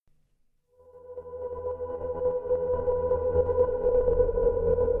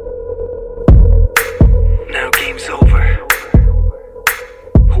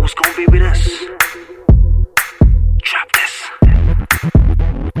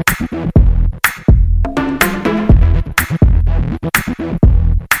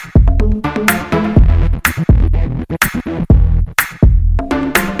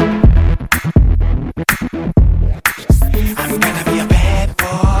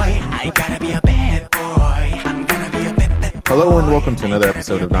and welcome to another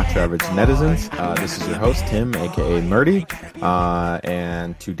episode of Not Your Average Netizens. This is your host, Tim, aka Murdy,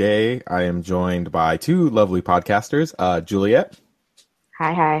 and today I am joined by two lovely podcasters, Juliet.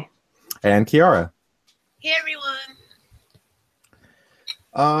 Hi. And Kiara. Hey,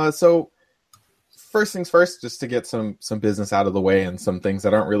 everyone. So first things first, just to get some business out of the way and some things that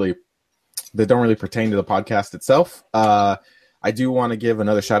don't really pertain to the podcast itself. I do want to give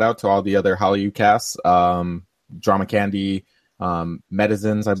another shout out to all the other Hallyu casts, Drama Candy,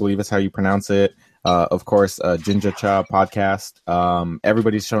 Medizins, I believe is how you pronounce it. Of course, Jinja Cha podcast.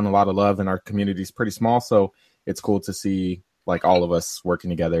 Everybody's shown a lot of love, and our community is pretty small, so it's cool to see like all of us working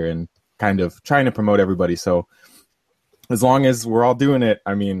together and kind of trying to promote everybody. So as long as we're all doing it,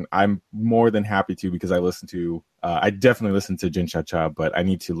 I mean, I'm more than happy to, because I definitely listen to Jinja Cha, but I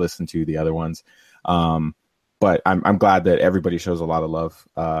need to listen to the other ones. But I'm glad that everybody shows a lot of love.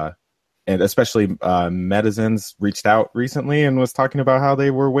 And especially Medizins reached out recently and was talking about how they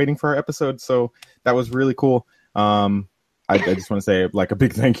were waiting for our episode. So that was really cool. I just want to say like a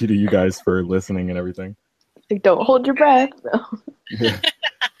big thank you to you guys for listening and everything. Don't hold your breath.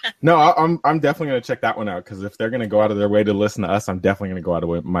 No, I'm definitely going to check that one out, because if they're going to go out of their way to listen to us, I'm definitely going to go out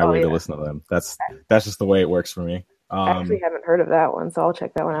of my way to listen to them. That's just the way it works for me. I actually haven't heard of that one, so I'll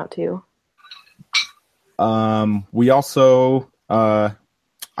check that one out too. We also,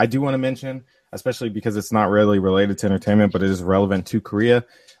 I do want to mention, especially because it's not really related to entertainment, but it is relevant to Korea.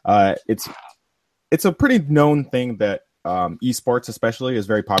 It's a pretty known thing that esports especially is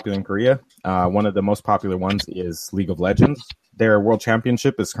very popular in Korea. One of the most popular ones is League of Legends. Their world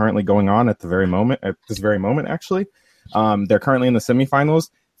championship is currently going on at this very moment, actually. They're currently in the semifinals.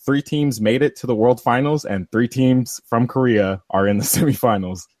 3 teams made it to the world finals, and 3 teams from Korea are in the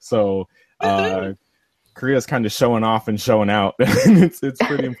semifinals. So, Korea's kind of showing off and showing out. It's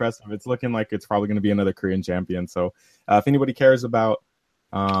pretty impressive. It's looking like it's probably going to be another Korean champion. So if anybody cares about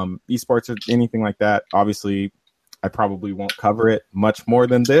esports or anything like that, obviously I probably won't cover it much more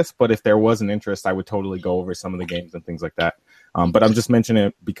than this. But if there was an interest, I would totally go over some of the games and things like that. But I'm just mentioning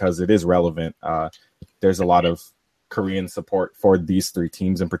it because it is relevant. There's a lot of Korean support for these 3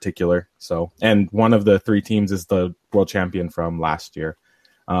 teams in particular. So, and one of the 3 teams is the world champion from last year.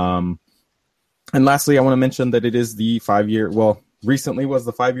 And lastly, I want to mention that it is the recently was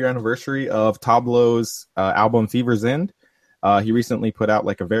the 5-year anniversary of Tablo's album Fever's End. He recently put out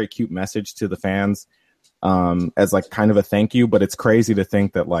like a very cute message to the fans as like kind of a thank you, but it's crazy to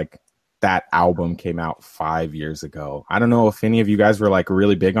think that like that album came out 5 years ago. I don't know if any of you guys were like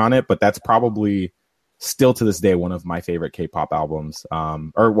really big on it, but that's probably still to this day one of my favorite K-pop albums,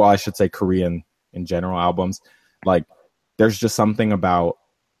 I should say Korean in general albums. Like there's just something about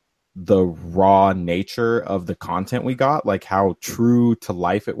the raw nature of the content we got, like how true to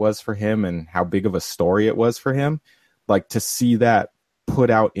life it was for him and how big of a story it was for him. Like to see that put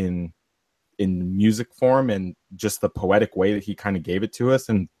out in music form and just the poetic way that he kind of gave it to us,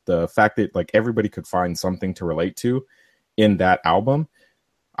 and the fact that like everybody could find something to relate to in that album.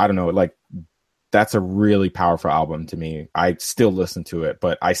 I don't know, like that's a really powerful album to me. I still listen to it,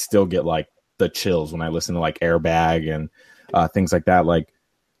 but I still get like the chills when I listen to like Airbag and things like that. Like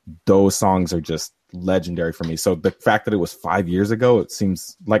those songs are just legendary for me. So the fact that it was 5 years ago, it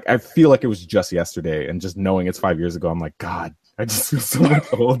seems like I feel like it was just yesterday. And just knowing it's 5 years ago, I'm like, God, I just feel so much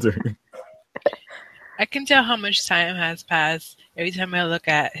older. I can tell how much time has passed every time I look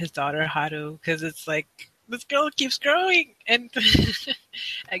at his daughter Haru, because it's like this girl keeps growing, and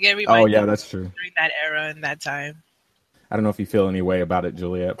I get reminded. Oh yeah, that's true. During that era and that time. I don't know if you feel any way about it,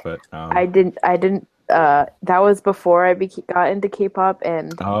 Juliet, but I didn't. That was before I got into K-pop,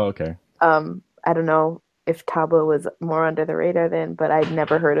 and okay. I don't know if Tablo was more under the radar then, but I'd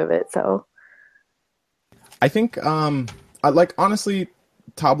never heard of it. So I think, honestly,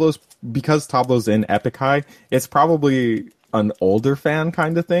 because Tablo's in Epic High, it's probably an older fan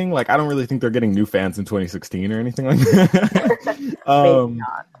kind of thing. Like, I don't really think they're getting new fans in 2016 or anything like that.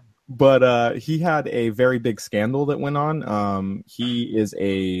 But he had a very big scandal that went on. He is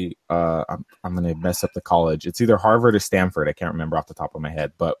I'm going to mess up the college. It's either Harvard or Stanford. I can't remember off the top of my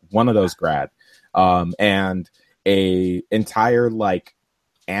head, but one of those grad. And a entire like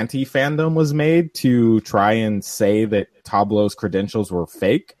anti-fandom was made to try and say that Tablo's credentials were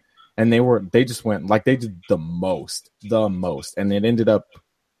fake. And they just went like they did the most. And it ended up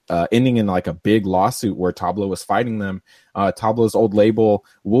ending in like a big lawsuit where Tablo was fighting them. Tablo's old label,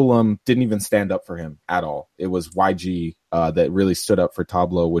 Woolum, didn't even stand up for him at all. It was YG that really stood up for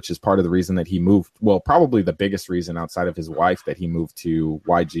Tablo, which is part of the reason that he moved. Well, probably the biggest reason outside of his wife that he moved to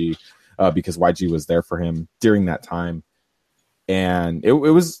YG, because YG was there for him during that time. And it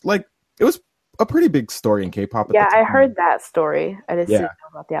was a pretty big story in K-pop at Yeah, the I time. heard that story. I just Yeah. didn't know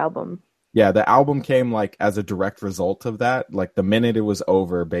about the album. Yeah, the album came like as a direct result of that. Like the minute it was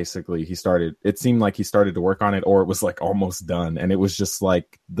over, basically, it seemed like he started to work on it, or it was like almost done. And it was just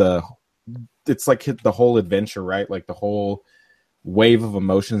like it's like the whole adventure, right? Like the whole wave of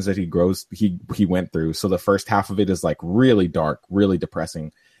emotions that he went through. So the first half of it is like really dark, really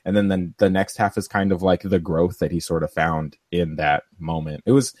depressing. And then the next half is kind of like the growth that he sort of found in that moment.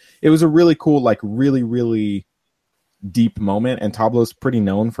 It was a really cool, like really, really deep moment. And Tablo's pretty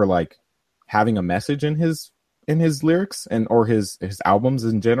known for like having a message in his lyrics or his albums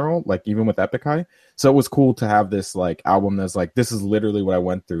in general, like even with Epic High. So it was cool to have this like album that's like, this is literally what I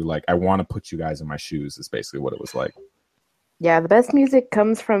went through. Like, I want to put you guys in my shoes is basically what it was like. Yeah, the best music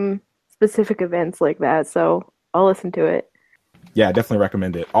comes from specific events like that, so I'll listen to it. Yeah, I definitely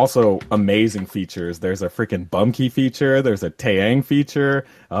recommend it. Also, amazing features. There's a freaking Bumkey feature. There's a Taeyang feature.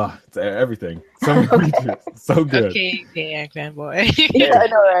 It's everything. So many features. So good. Okay, Taeyang fanboy. Yeah, I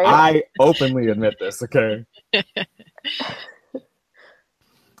know, right? I openly admit this, okay?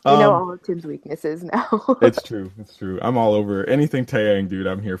 You know all of Tim's weaknesses now. It's true. I'm all over anything Taeyang, dude.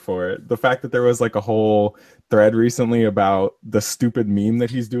 I'm here for it. The fact that there was like a whole thread recently about the stupid meme that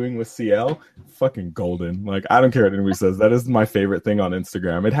he's doing with CL, fucking golden. Like, I don't care what anybody says. That is my favorite thing on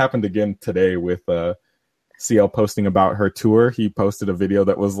Instagram. It happened again today with CL posting about her tour. He posted a video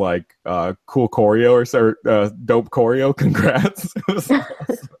that was like cool choreo or dope choreo. Congrats.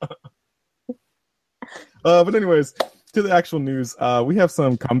 But anyways, to the actual news, we have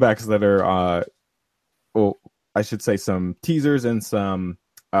some comebacks that are, I should say some teasers and some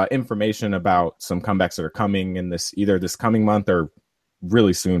information about some comebacks that are coming in either this coming month or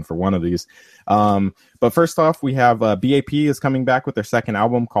really soon for one of these. But first off, we have BAP is coming back with their second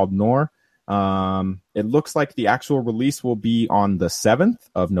album called Noor. It looks like the actual release will be on the 7th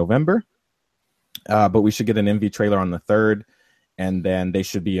of November, but we should get an MV trailer on the 3rd, and then they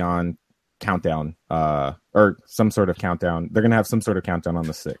should be on countdown or some sort of countdown. They're gonna have some sort of countdown on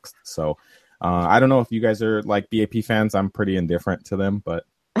the 6th. So I don't know if you guys are like BAP fans. I'm pretty indifferent to them, but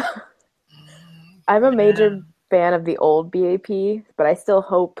I'm a major fan of the old BAP, but I still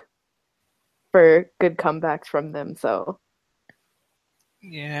hope for good comebacks from them. So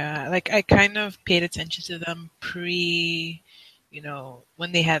yeah, like I kind of paid attention to them when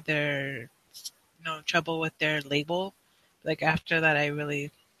they had their trouble with their label. Like after that, I really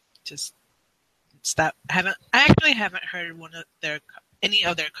just stopped. I actually haven't heard any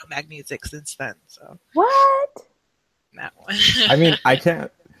of their comeback music since then. So what? That one. I mean, I can't.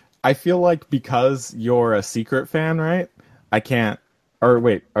 I feel like because you're a Secret fan, right? I can't. Or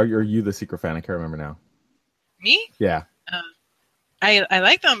wait, are you the Secret fan? I can't remember now. Me? Yeah. I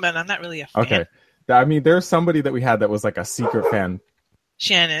like them, but I'm not really a fan. Okay. I mean, there's somebody that we had that was like a Secret fan.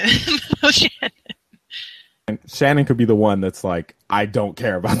 Shannon. Shannon. And Shannon could be the one that's like, I don't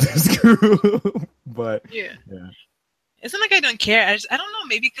care about this group. But yeah. It's not like I don't care. I don't know.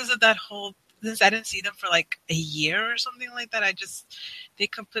 Maybe because of that whole, since I didn't see them for like a year or something like that, they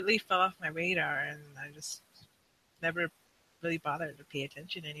completely fell off my radar, and I just never really bothered to pay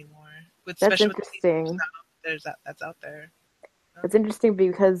attention anymore. That's interesting. That's out there. It's interesting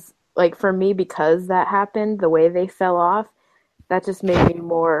because, like, for me, because that happened, the way they fell off, that just made me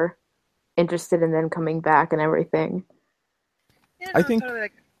more interested in them coming back and everything. Yeah, I think totally,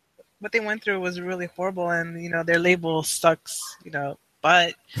 like, what they went through was really horrible, and their label sucks.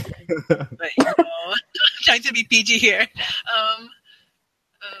 But trying to be PG here.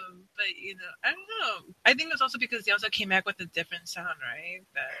 But I don't know. I think it's also because they also came back with a different sound, right?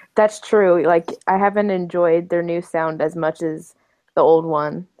 That's true. Like, I haven't enjoyed their new sound as much as the old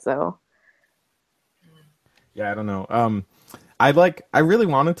one. So yeah, I don't know. I really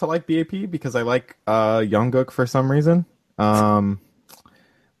wanted to like BAP because I like Jungkook for some reason. But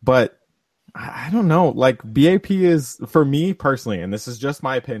I don't know. Like, BAP is, for me personally, and this is just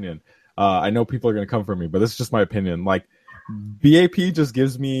my opinion. I know people are gonna come for me, but this is just my opinion. Like, BAP just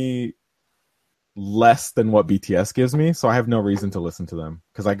gives me less than what BTS gives me, so I have no reason to listen to them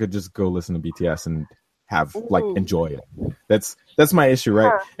because I could just go listen to BTS and enjoy it. That's my issue,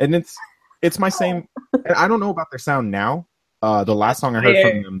 right? And it's my same. And I don't know about their sound now. The last song I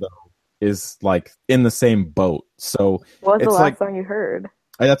heard from them though is like in the same boat. So what was the last song you heard?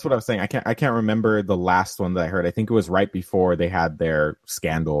 That's what I was saying. I can't remember the last one that I heard. I think it was right before they had their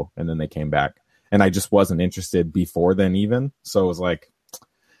scandal, and then they came back. And I just wasn't interested before then even. So it was like,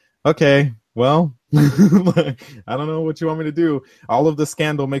 okay, well, I don't know what you want me to do. All of the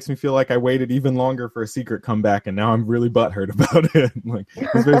scandal makes me feel like I waited even longer for a Secret comeback, and now I'm really butthurt about it. Like,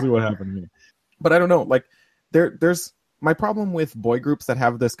 that's basically what happened to me. But I don't know. Like, there's my problem with boy groups that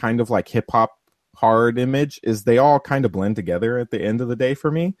have this kind of like hip hop hard image is they all kind of blend together at the end of the day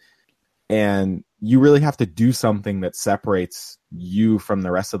for me. And you really have to do something that separates you from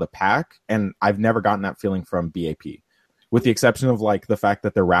the rest of the pack. And I've never gotten that feeling from BAP, with the exception of like the fact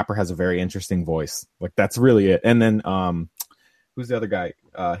that their rapper has a very interesting voice. Like that's really it. And then who's the other guy?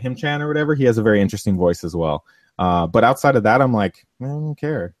 Himchan or whatever. He has a very interesting voice as well. But outside of that, I'm like, I don't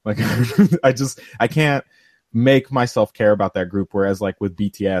care. Like I can't make myself care about that group. Whereas like with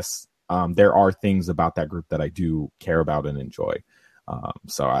BTS, there are things about that group that I do care about and enjoy.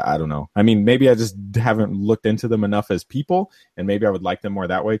 So I don't know. I mean, maybe I just haven't looked into them enough as people, and maybe I would like them more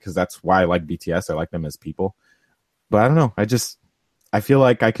that way, because that's why I like BTS. I like them as people. But I don't know. I feel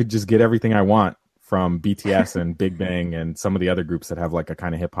like I could just get everything I want from BTS and Big Bang and some of the other groups that have like a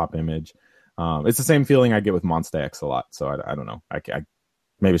kind of hip hop image. It's the same feeling I get with Monsta X a lot. So I don't know. I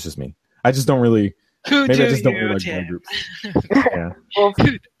maybe it's just me. I just don't really. Maybe I just don't really like boy groups. Yeah. Well,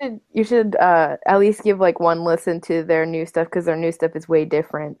 you should at least give like one listen to their new stuff, because their new stuff is way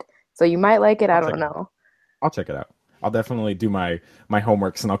different. So you might like it. I don't know. I'll check it out. I'll definitely do my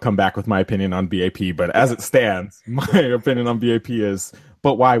homeworks, and I'll come back with my opinion on BAP. But as it stands, my opinion on BAP is,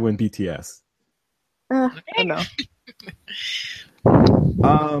 but why win BTS? I don't know.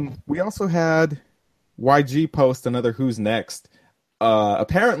 We also had YG post another Who's Next.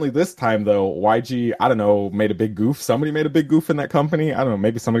 Apparently this time though, YG, I don't know, made a big goof. Somebody made a big goof in that company. I don't know,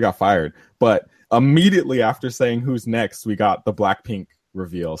 maybe somebody got fired. But immediately after saying Who's Next, we got the Blackpink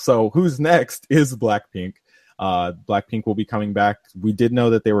reveal. So Who's Next is Blackpink. Blackpink will be coming back. We did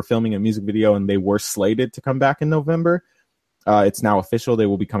know that they were filming a music video and they were slated to come back in November. It's now official. They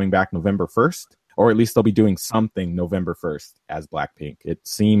will be coming back November 1st, or at least they'll be doing something November 1st as Blackpink. It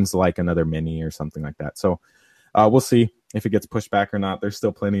seems like another mini or something like that. So we'll see if it gets pushed back or not. There's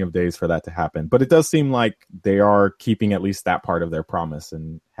still plenty of days for that to happen. But it does seem like they are keeping at least that part of their promise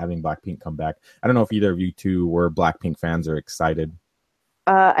and having Blackpink come back. I don't know if either of you two were Blackpink fans or excited.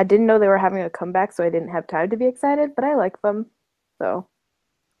 I didn't know they were having a comeback, so I didn't have time to be excited, but I like them. So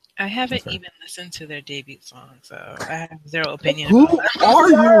I haven't even listened to their debut song, so I have zero opinion Who about that. are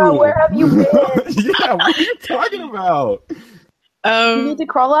you? Where have you been? Yeah, what are you talking about? You need to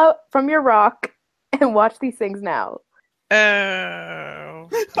crawl out from your rock and watch these things now.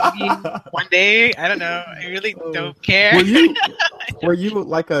 Maybe one day. I don't know. I really don't care. Were you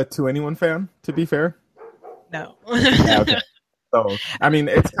like a To Anyone fan, to be fair? No. Yeah, okay. So, I mean,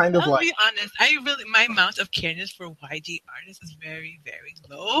 it's kind of I'll like... be honest. My amount of careness for YG artists is very, very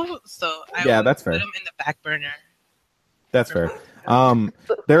low. So I that's fair. Put them in the back burner. That's fair.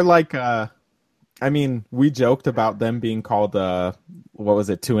 They're like... I mean, we joked about them being called, what was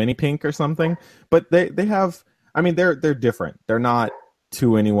it, To Any Pink or something? But they have... I mean, they're different. They're not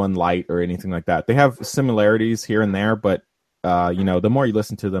To Anyone light or anything like that. They have similarities here and there, but the more you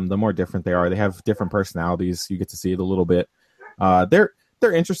listen to them, the more different they are. They have different personalities. You get to see it a little bit. They're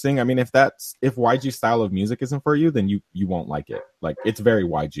interesting. I mean, if YG style of music isn't for you, then you won't like it. Like, it's very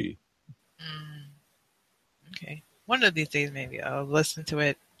YG. Okay. One of these days, maybe I'll listen to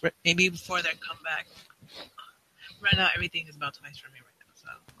it. Maybe before their comeback. Right now, everything is about Twice for me right now. So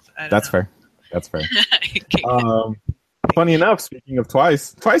I don't know. Fair. That's fair. Funny enough, speaking of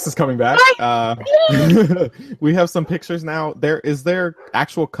Twice is coming back. We have some pictures now. Is their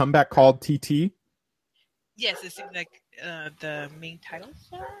actual comeback called TT? Yes, it seems like the main title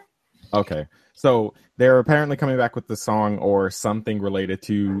song. Okay, so they're apparently coming back with the song or something related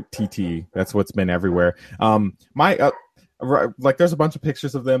to TT. That's what's been everywhere. There's a bunch of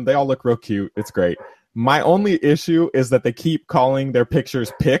pictures of them. They all look real cute. It's great. My only issue is that they keep calling their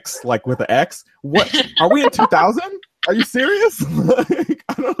pictures pics, like with the X. What? Are we in 2000? Are you serious? Like,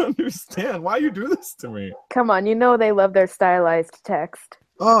 I don't understand. Why you do this to me? Come on, you know they love their stylized text.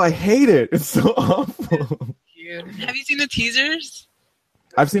 Oh, I hate it. It's so awful. Have you seen the teasers?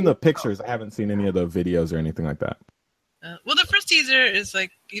 I've seen the pictures. I haven't seen any of the videos or anything like that. Well, the first teaser is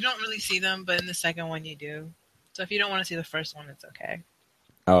like, you don't really see them, but in the second one you do. So if you don't want to see the first one, it's okay.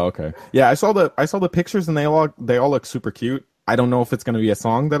 Oh, okay. Yeah, I saw the pictures and they all look super cute. I don't know if it's going to be a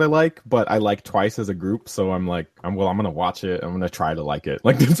song that I like, but I like Twice as a group, so I'm like, I'm going to watch it. I'm going to try to like it.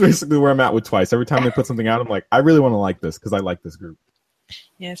 Like, that's basically where I'm at with Twice. Every time they put something out, I'm like, I really want to like this because I like this group.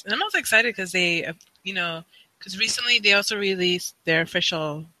 Yes, and I'm also excited because they, because recently they also released their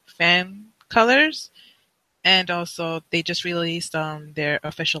official fan colors, and also they just released their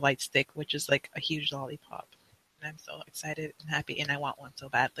official light stick, which is like a huge lollipop. And I'm so excited and happy, and I want one so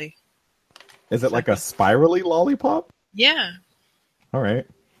badly. Is it like a spirally lollipop? Yeah. All right.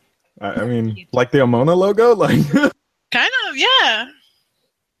 I mean, like the Omona logo? Like, kind of, yeah.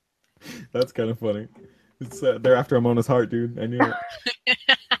 That's kind of funny. It's they're after Omona's heart, dude. I knew it.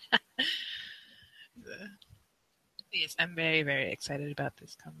 I'm very, very excited about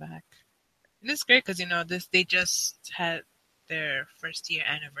this comeback. And it's great because, they just had their first year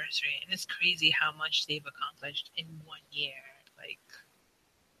anniversary, and it's crazy how much they've accomplished in 1 year. Like,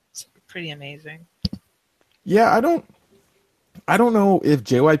 it's pretty amazing. Yeah, I don't know if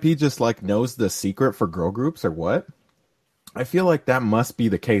JYP just like knows the secret for girl groups or what. I feel like that must be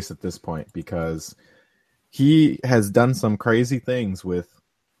the case at this point because he has done some crazy things with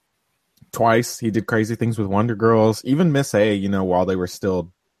Twice. He did crazy things with Wonder Girls, even Miss A, while they were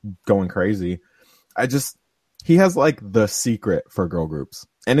still going crazy. He has like the secret for girl groups.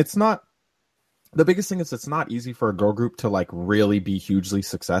 And it's not, the biggest thing is it's not easy for a girl group to like really be hugely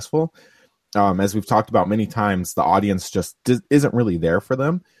successful. As we've talked about many times, the audience just isn't really there for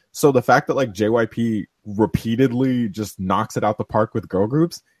them. So the fact that like JYP repeatedly just knocks it out the park with girl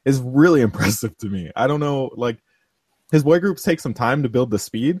groups is really impressive to me. I don't know, like his boy groups take some time to build the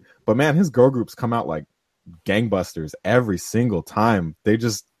speed, but man, his girl groups come out like gangbusters every single time.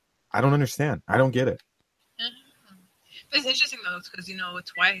 I don't understand. I don't get it. Mm-hmm. It's interesting though, because with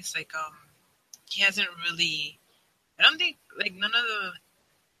Twice, like he hasn't really. I don't think like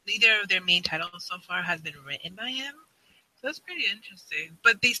neither of their main titles so far has been written by him. So that's pretty interesting.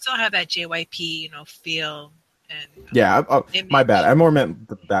 But they still have that JYP, feel. And yeah, my bad. I more meant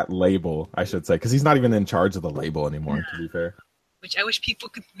that label, I should say, because he's not even in charge of the label anymore. To be fair, which I wish people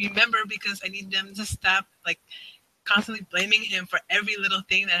could remember because I need them to stop like constantly blaming him for every little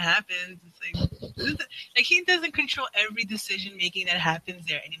thing that happens. It's like he doesn't control every decision making that happens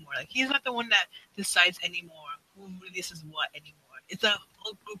there anymore. Like he's not the one that decides anymore who releases what anymore. It's a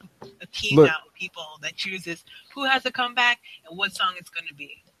whole group, a team now of people that chooses who has to come back and what song it's going to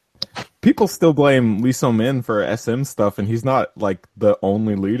be. People still blame Lee So-min for SM stuff, and he's not like the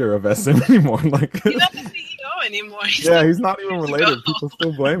only leader of SM anymore. Like he's not the CEO anymore. He's not even related. People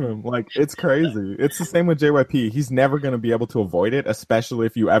still blame him. Like it's crazy. It's the same with JYP. He's never going to be able to avoid it, especially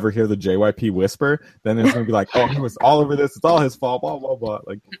if you ever hear the JYP whisper. Then it's going to be like, oh, he was all over this. It's all his fault. Blah blah blah.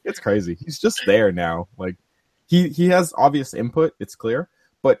 Like it's crazy. He's just there now. Like he has obvious input. It's clear,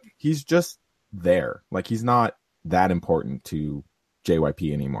 but he's just there. Like he's not that important to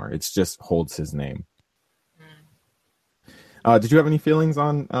JYP anymore. It's just holds his name. Did you have any feelings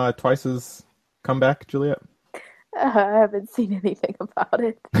on Twice's comeback, Juliet? I haven't seen anything about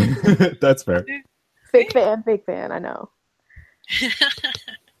it. That's fair. Fake fan, I know.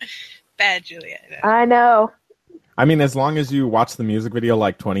 Bad Juliet. I know. I mean, as long as you watch the music video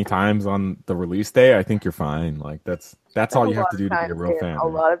like 20 times on the release day, I think you're fine. Like that's all you have to do to be a real fan. A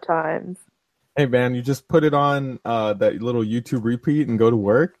lot of times. Hey man, you just put it on that little YouTube repeat and go to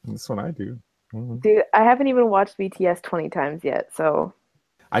work. That's what I do. Mm-hmm. Dude, I haven't even watched BTS 20 times yet, so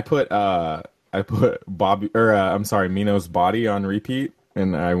I put Mino's body on repeat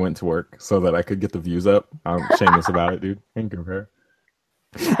and I went to work so that I could get the views up. I'm shameless about it, dude. Can't compare.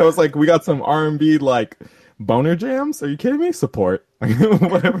 I was like, we got some R&B like boner jams. Are you kidding me? Support.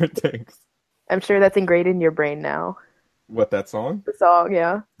 Whatever it takes. I'm sure that's ingrained in your brain now. What, that song? The song,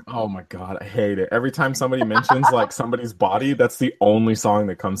 yeah. Oh my god, I hate it. Every time somebody mentions like somebody's body, that's the only song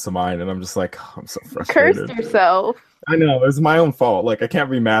that comes to mind, and I'm just like, oh, I'm so frustrated. Curse yourself. I know, it's my own fault. Like I can't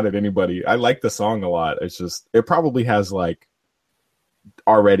be mad at anybody. I like the song a lot. It's just it probably has like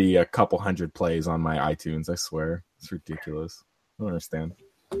already a couple hundred plays on my iTunes. I swear, it's ridiculous. I don't understand.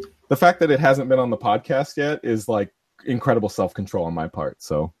 The fact that it hasn't been on the podcast yet is like incredible self-control on my part.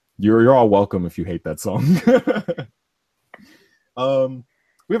 So you're all welcome if you hate that song.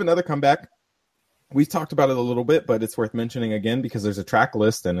 We have another comeback. We talked about it a little bit, but it's worth mentioning again because there's a track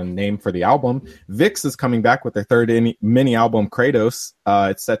list and a name for the album. VIX is coming back with their third mini album, Kratos.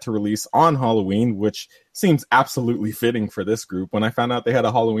 It's set to release on Halloween, which seems absolutely fitting for this group. When I found out they had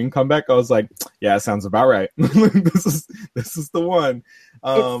a Halloween comeback, I was like, yeah, it sounds about right. This is the one.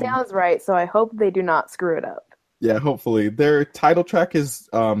 It sounds right, so I hope they do not screw it up. Yeah, hopefully. Their title track is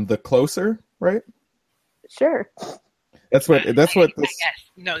The Closer, right? Sure. That's what this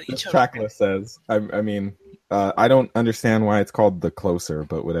track list says. I mean, I don't understand why it's called The Closer,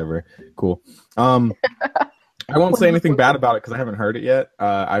 but whatever. Cool. I won't say anything bad about it because I haven't heard it yet.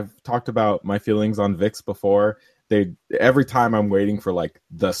 I've talked about my feelings on VIX before. Every time I'm waiting for like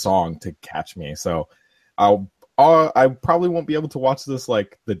the song to catch me. So I probably won't be able to watch this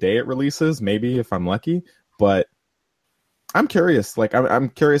like the day it releases, maybe if I'm lucky, but I'm curious. Like I'm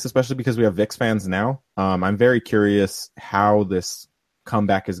curious, especially because we have VIX fans now. I'm very curious how this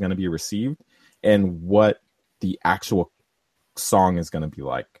comeback is going to be received and what the actual song is going to be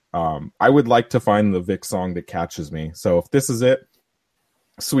like. I would like to find the VIX song that catches me. So if this is it,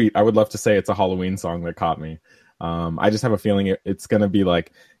 sweet. I would love to say it's a Halloween song that caught me. I just have a feeling it's going to be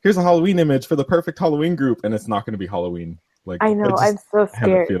like, here's a Halloween image for the perfect Halloween group, and it's not going to be Halloween. Like, I know, I'm so have a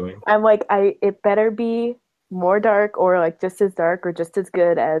scared. feeling. I'm like, it better be more dark or like just as dark or just as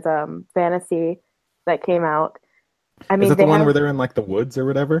good as Fantasy that came out. I Is mean, that the they one have where they're in like the woods or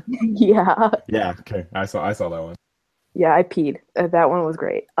whatever? yeah. Yeah. Okay. I saw that one. Yeah, I peed. That one was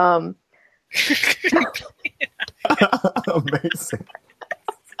great. Amazing.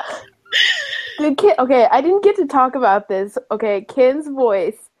 Okay, I didn't get to talk about this. Okay, Ken's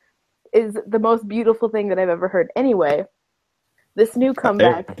voice is the most beautiful thing that I've ever heard. Anyway, this new Hey,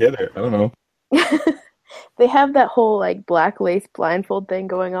 comeback, get it? I don't know. they have that whole like black lace blindfold thing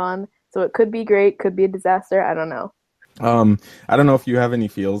going on. So it could be great, could be a disaster. I don't know. I don't know if you have any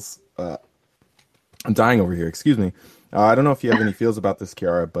feels. I'm dying over here. Excuse me. I don't know if you have any feels about this,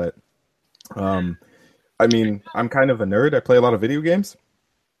 Kiara, but I mean, I'm kind of a nerd. I play a lot of video games.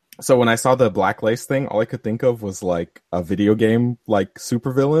 So when I saw the black lace thing, all I could think of was like a video game, like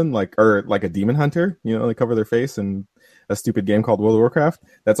supervillain, like or like a demon hunter. You know, they cover their face in a stupid game called World of Warcraft.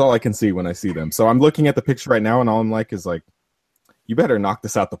 That's all I can see when I see them. So I'm looking at the picture right now, and all I'm like is like, you better knock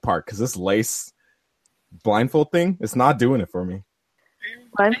this out the park because this lace blindfold thing is not doing it for me.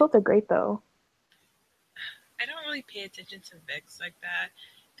 Blindfolds are great though. I don't really pay attention to Vix like that.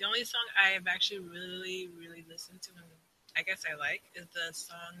 The only song I have actually really, really listened to, and I guess I like, is the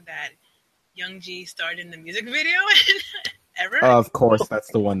song that Young G starred in the music video ever. Of course,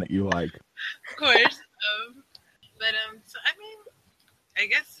 that's the one that you like. Of course. So I mean, I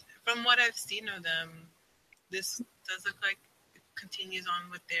guess from what I've seen of them, this does look like it continues on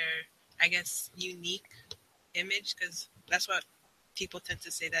with their, I guess, unique image, because that's what people tend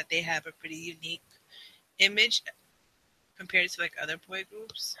to say, that they have a pretty unique image compared to like other boy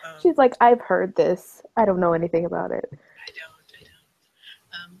groups. She's like, I've heard this. I don't know anything about it. I don't.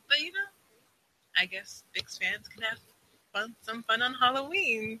 But you know, I guess Vix fans can have some fun on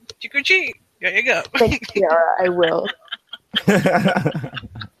Halloween. Trick or treat. There you go. Thanks, Kiara. I will.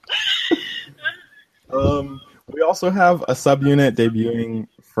 We also have a subunit debuting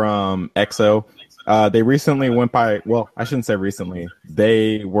from EXO. They recently went by, well, I shouldn't say recently.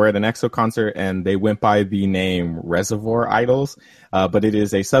 They were at an EXO concert and they went by the name Reservoir Idols. But it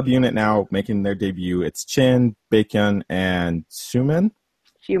is a subunit now making their debut. It's Chin, Baekhyun, and Sumin.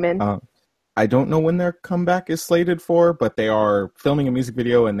 I don't know when their comeback is slated for, but they are filming a music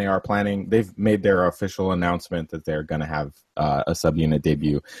video and they've made their official announcement that they're going to have a subunit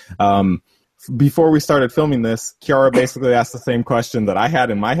debut. Before we started filming this, Kiara basically asked the same question that I had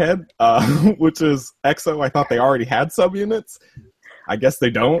in my head, which is EXO. I thought they already had subunits. I guess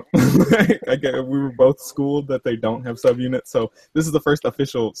they don't. We were both schooled that they don't have subunits. So this is the first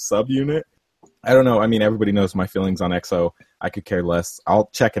official subunit. I don't know. I mean, everybody knows my feelings on EXO. I could care less.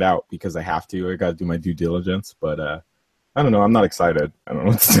 I'll check it out because I have to. I got to do my due diligence. But I don't know. I'm not excited. I don't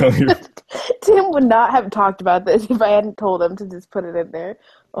know what to tell you. Tim would not have talked about this if I hadn't told him to just put it in there.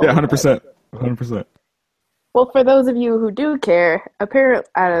 Oh, yeah, 100%. 100%. Well, for those of you who do care, apparently,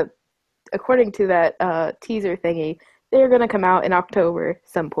 according to that teaser thingy, they're going to come out in October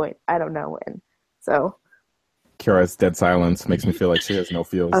some point. I don't know when. So Kiara's dead silence makes me feel like she has no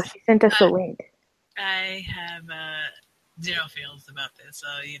feels. Oh, she sent us a link. I have zero feels about this, so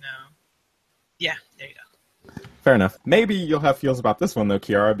yeah, there you go. Fair enough. Maybe you'll have feels about this one though,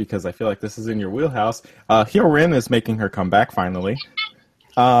 Kiara, because I feel like this is in your wheelhouse. Hyorin is making her comeback finally.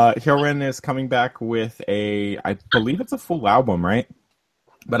 Hyorin is coming back with I believe it's a full album, right?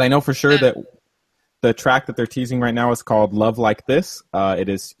 But I know for sure that the track that they're teasing right now is called Love Like This. It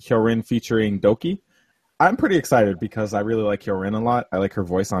is Hyorin featuring Doki. I'm pretty excited because I really like Hyorin a lot. I like her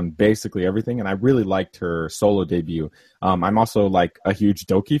voice on basically everything, and I really liked her solo debut. I'm also like a huge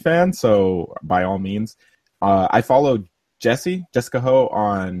Doki fan, so by all means. I followed Jessica Ho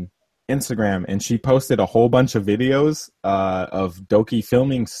on Instagram, and she posted a whole bunch of videos of Doki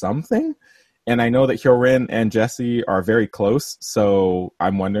filming something. And I know that Hyorin and Jessie are very close, so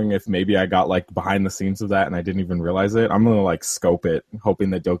I'm wondering if maybe I got like behind the scenes of that and I didn't even realize it. I'm gonna like scope it, hoping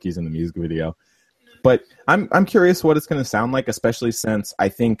that Doki's in the music video. But I'm curious what it's gonna sound like, especially since I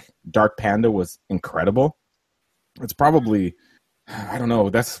think Dark Panda was incredible. It's probably, I don't know,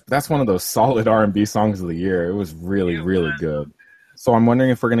 that's one of those solid R&B songs of the year. It was really, really good. So I'm wondering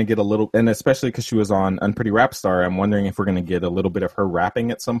if we're going to get a little, and especially because she was on Unpretty Rap Star, I'm wondering if we're going to get a little bit of her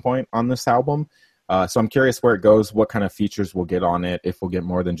rapping at some point on this album. So I'm curious where it goes, what kind of features we'll get on it, if we'll get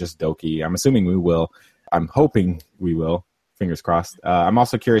more than just Doki. I'm assuming we will. I'm hoping we will. Fingers crossed. I'm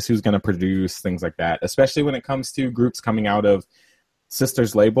also curious who's going to produce things like that, especially when it comes to groups coming out of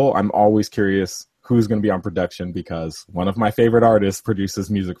Sisters label. I'm always curious who's going to be on production because one of my favorite artists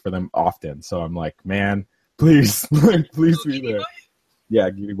produces music for them often. So I'm like, man, please, please Oh, be Genie there. Boy? Yeah,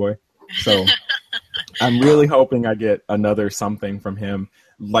 Giddy Boy. So I'm really hoping I get another something from him.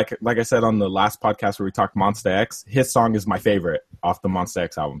 Like I said on the last podcast where we talked Monsta X, his song is my favorite off the Monsta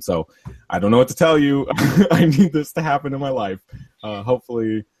X album. So I don't know what to tell you. I need this to happen in my life.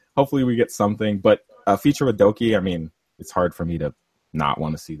 Hopefully we get something. But a feature with Doki, I mean, it's hard for me to not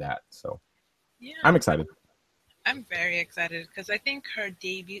want to see that. So Yeah, I'm excited. I'm very excited because I think her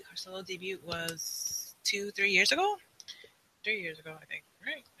solo debut was 2-3 years ago. 3 years ago, I think.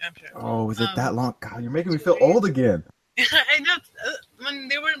 Right? I'm sure. Oh, is it that long? God, you're making me feel old again. I know. When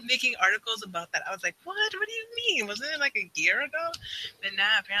they were making articles about that, I was like, "What? What do you mean? Wasn't it like a year ago?" But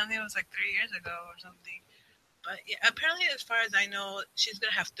nah, apparently it was like 3 years ago or something. But yeah, apparently, as far as I know, she's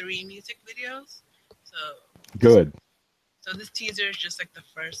gonna have 3 music videos. So Good. So this teaser is just like the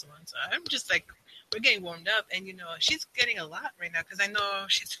first one. So I'm just like, we're getting warmed up, and she's getting a lot right now because I know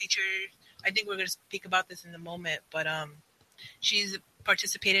she's featured. I think we're gonna speak about this in a moment, but she's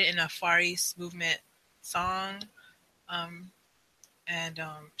participated in a Far East movement song. I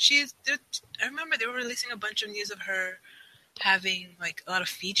remember they were releasing a bunch of news of her having like a lot of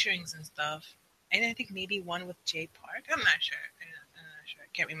featurings and stuff. And I think maybe one with Jay Park. I'm not sure. I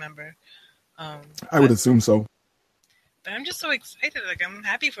can't remember. I would assume so. But I'm just so excited. Like I'm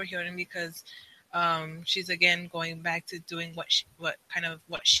happy for Hyorin because she's again going back to doing what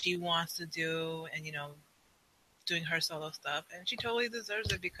she wants to do, and doing her solo stuff, and she totally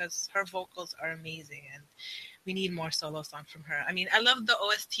deserves it because her vocals are amazing, and we need more solo songs from her. I mean, I love the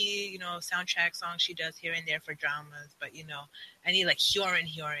OST, soundtrack songs she does here and there for dramas, but I need like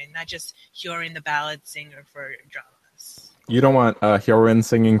Hyorin, not just Hyorin the ballad singer for dramas. You don't want Hyorin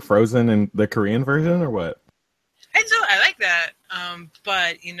singing Frozen in the Korean version, or what? I do. I like that,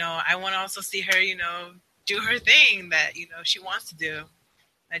 but I want to also see her, do her thing that she wants to do.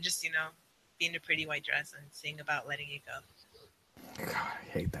 I just be in a pretty white dress and sing about letting it go. God, I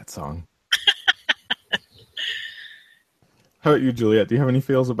hate that song. How about you, Juliet? Do you have any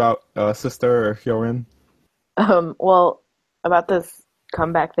feels about Sister or Hyorin? Well, about this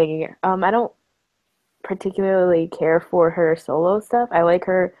comeback thingy, I don't particularly care for her solo stuff. I like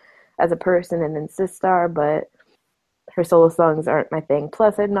her as a person and in Sistar, but her solo songs aren't my thing.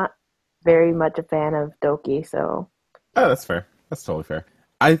 Plus, I'm not very much a fan of Doki, so. Oh, that's fair. That's totally fair.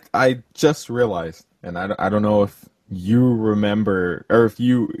 I just realized, and I don't know if you remember or if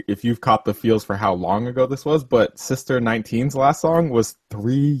you've caught the feels for how long ago this was, but Sister 19's last song was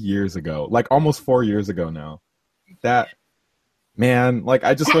 3 years ago, like almost 4 years ago now. That man, like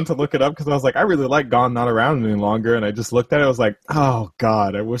I just went to look it up because I was like, I really like Gone Not Around Any Longer, and I just looked at it. I was like, oh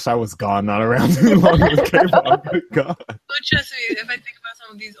God, I wish I was Gone Not Around Any Longer with K-pop. Good God. But trust me, if I think about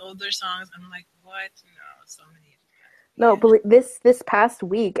some of these older songs, I'm like, what? No, so many. No, but this past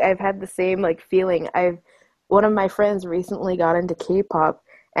week, I've had the same like feeling. One of my friends recently got into K-pop,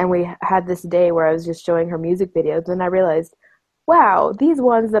 and we had this day where I was just showing her music videos, and I realized, wow, these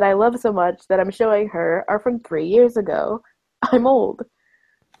ones that I love so much that I'm showing her are from 3 years ago. I'm old.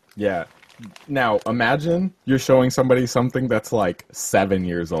 Yeah. Now, imagine you're showing somebody something that's like 7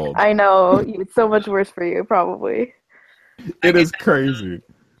 years old. I know. It's so much worse for you, probably. It is crazy.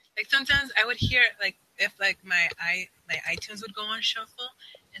 Like sometimes I would hear like if like my iTunes would go on shuffle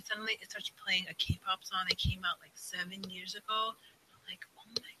and suddenly it starts playing a K-pop song that came out like 7 years ago. I'm like, oh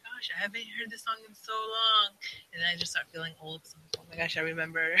my gosh, I haven't heard this song in so long, and then I just start feeling old. So I'm like, oh my gosh, I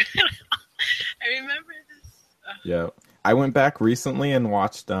remember. I remember this. Yeah. I went back recently and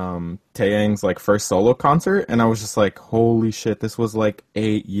watched Taeyang's like first solo concert, and I was just like, holy shit, this was like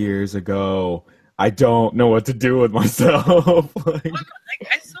 8 years ago. I don't know what to do with myself. Like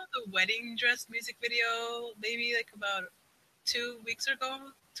I saw the wedding dress music video maybe like about 2 weeks ago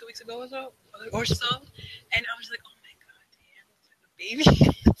or so, and I was like, oh my god, damn, looks like a baby.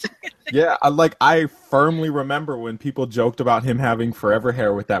 Yeah, I firmly remember when people joked about him having forever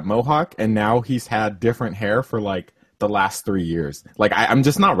hair with that mohawk, and now he's had different hair for like the last 3 years. Like I'm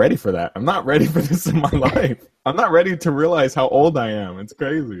just not ready for that. I'm not ready for this in my life. I'm not ready to realize how old I am. It's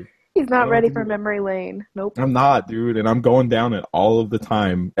crazy. He's not ready for memory lane. Nope. I'm not, dude, and I'm going down it all of the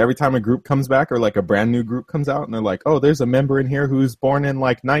time. Every time a group comes back or like a brand new group comes out and they're like, oh, there's a member in here who's born in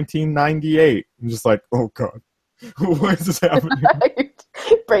like 1998. I'm just like, oh God, what is this happening?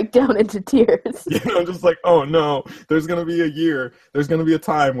 Break down into tears. Yeah, I'm just like, oh no, there's going to be a year, there's going to be a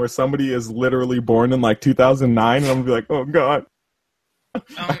time where somebody is literally born in like 2009 and I'm going to be like, oh God.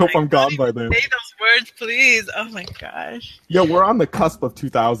 I hope I'm gone by then. Say those words, please. Oh my gosh. Yo, we're on the cusp of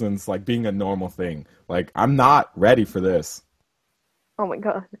 2000s, like being a normal thing. Like, I'm not ready for this. Oh my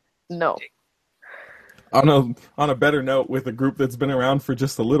God. No. On a better note, with a group that's been around for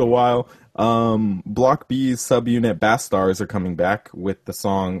just a little while, Block B's subunit Bass Stars are coming back with the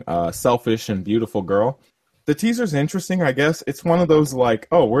song "Selfish and Beautiful Girl." The teaser's interesting, I guess. It's one of those like,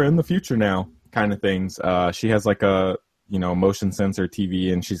 oh, we're in the future now kind of things. She has like a motion sensor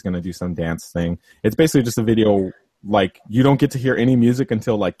TV, and she's gonna do some dance thing. It's basically just a video. Like, you don't get to hear any music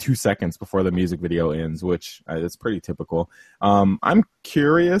until like 2 seconds before the music video ends, which is pretty typical. I'm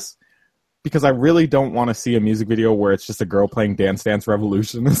curious because I really don't want to see a music video where it's just a girl playing Dance Dance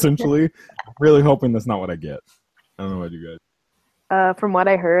Revolution, essentially. I'm really hoping that's not what I get. I don't know about you guys. From what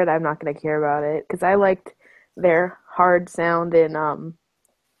I heard, I'm not going to care about it because I liked their hard sound in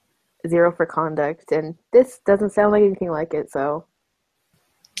Zero for Conduct, and this doesn't sound like anything like it, so.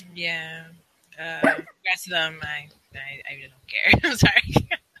 Yeah. The rest of them, I really don't care. I'm sorry.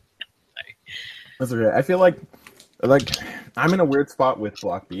 Sorry. That's okay. I feel like I'm in a weird spot with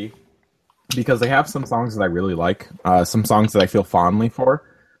Block B because they have some songs that I really like, some songs that I feel fondly for,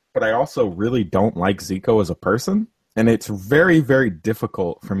 but I also really don't like Zico as a person, and it's very, very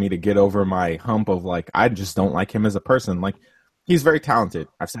difficult for me to get over my hump of like, I just don't like him as a person. Like, he's very talented.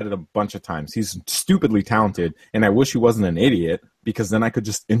 I've said it a bunch of times. He's stupidly talented, and I wish he wasn't an idiot because then I could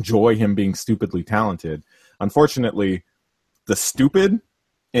just enjoy him being stupidly talented. Unfortunately, the stupid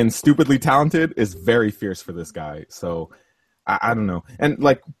and stupidly talented is very fierce for this guy. So I don't know. And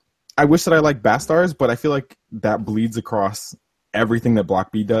like, I wish that I liked Bass Stars, but I feel like that bleeds across everything that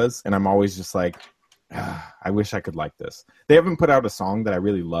Block B does, and I'm always just like, I wish I could like this. They haven't put out a song that I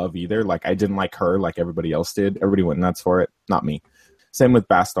really love either. Like, I didn't like Her like everybody else did. Everybody went nuts for it. Not me. Same with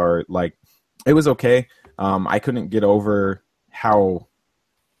Bass Star. Like, it was okay. I couldn't get over how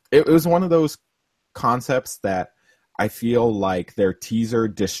it was one of those concepts that I feel like their teaser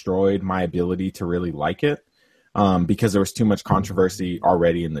destroyed my ability to really like it because there was too much controversy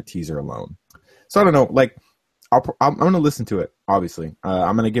already in the teaser alone. So I don't know. Like, I'm going to listen to it, obviously.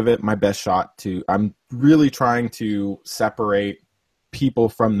 I'm going to give it my best shot. I'm really trying to separate people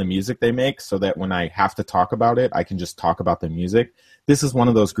from the music they make so that when I have to talk about it, I can just talk about the music. This is one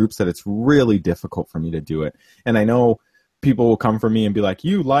of those groups that it's really difficult for me to do it. And I know people will come for me and be like,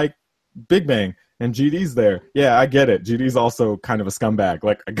 you like Big Bang and GD's there. Yeah, I get it. GD's also kind of a scumbag.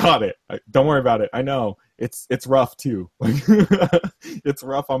 Like, I got it. Don't worry about it. I know. It's rough too. Like, it's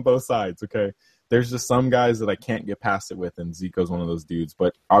rough on both sides, okay? There's just some guys that I can't get past it with, and Zico's one of those dudes.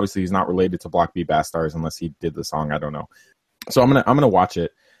 But obviously, he's not related to Block B Bass Stars unless he did the song. I don't know. So I'm gonna watch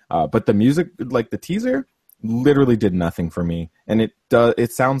it. But the music, like the teaser, literally did nothing for me, and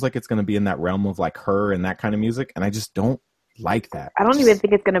it sounds like it's gonna be in that realm of like Her and that kind of music, and I just don't like that. I don't even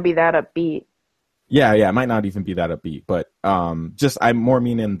think it's gonna be that upbeat. Yeah, it might not even be that upbeat, but just I more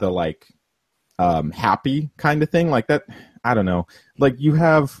mean in the like happy kind of thing, like that. I don't know. Like you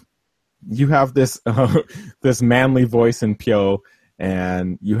have this this manly voice in Pyo,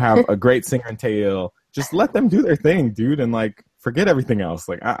 and you have a great singer in Taeil. Just let them do their thing, dude, and like forget everything else.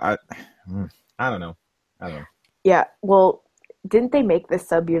 Like I don't know. Yeah, well, didn't they make this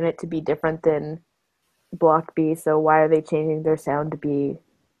subunit to be different than Block B? So why are they changing their sound to be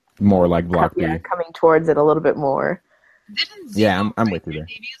more like Block B? Yeah, coming towards it a little bit more. Didn't yeah, I'm with you there.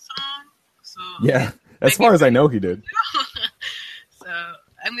 Song? So yeah, as far as I know, he did. So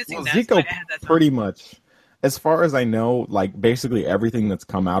I'm missing that. Zico pretty much, as far as I know, like basically everything that's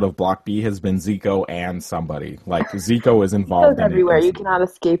come out of Block B has been Zico and somebody. Like Zico is involved in everywhere. It. You cannot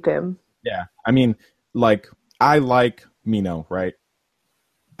escape him. Yeah, I mean, like I like Mino, right?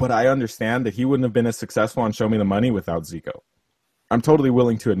 But I understand that he wouldn't have been as successful on Show Me the Money without Zico. I'm totally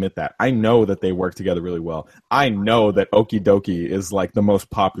willing to admit that. I know that they work together really well. I know that Okie Dokie is like the most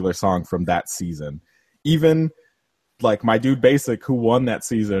popular song from that season. Even like my dude Basic, who won that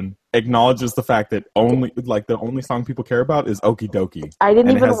season, acknowledges the fact that the only song people care about is Okie Dokie. I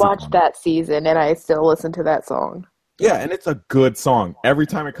didn't even watch that season, and I still listen to that song. Yeah, and it's a good song. Every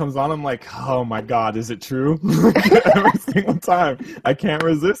time it comes on, I'm like, oh my God, is it true? Every single time. I can't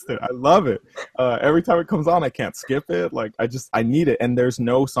resist it. I love it. Every time it comes on, I can't skip it. Like, I need it. And there's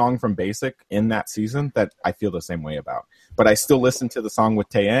no song from Basic in that season that I feel the same way about. But I still listen to the song with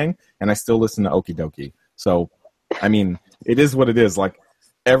Taeyang, and I still listen to Okie Dokie. So, I mean, it is what it is. Like,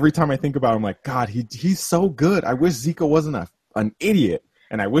 every time I think about it, I'm like, God, he's so good. I wish Zico wasn't an idiot.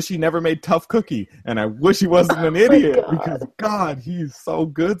 And I wish he never made Tough Cookie. And I wish he wasn't an idiot. Because, God, he's so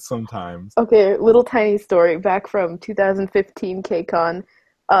good sometimes. Okay, little tiny story. Back from 2015 KCON.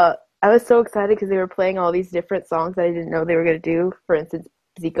 I was so excited because they were playing all these different songs that I didn't know they were going to do. For instance,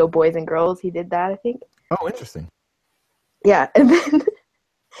 Zico Boys and Girls. He did that, I think. Oh, interesting. Yeah, and then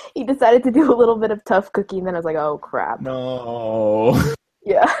he decided to do a little bit of Tough Cookie. And then I was like, oh, crap. No.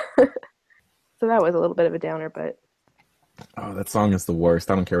 Yeah. So that was a little bit of a downer, but Oh, that song is the worst.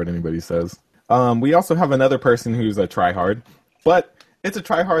 I don't care what anybody says. We also have another person who's a tryhard, but it's a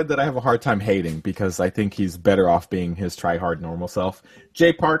tryhard that I have a hard time hating because I think he's better off being his tryhard normal self.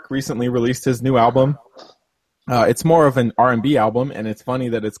 Jay Park recently released his new album. It's more of an R&B album, and it's funny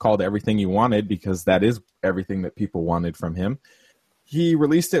that it's called Everything You Wanted because that is everything that people wanted from him. He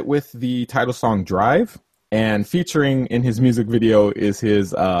released it with the title song Drive, and featuring in his music video is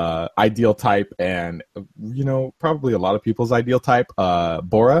his ideal type and, probably a lot of people's ideal type,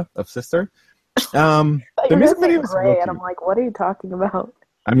 Bora of Sister. The music video is Gray, and I'm like, what are you talking about?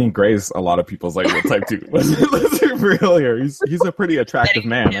 I mean, Gray's a lot of people's ideal type too. Let's be real here. He's a pretty attractive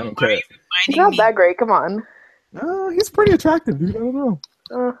man. I don't care. He's not that great. Come on. He's pretty attractive, dude. I don't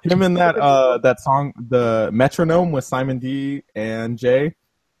know. Him in that song, the Metronome with Simon D and Jay.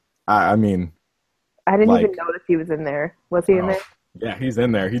 I mean, I didn't even notice he was in there. Was he in there? Yeah, he's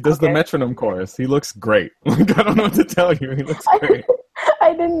in there. He does the metronome chorus. He looks great. I don't know what to tell you. He looks great.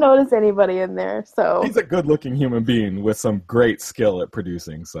 I didn't notice anybody in there, so... He's a good-looking human being with some great skill at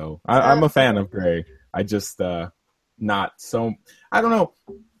producing, so I'm a fan of Gray. I just, not so... I don't know.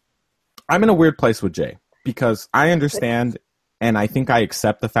 I'm in a weird place with Jay, because I understand, and I think I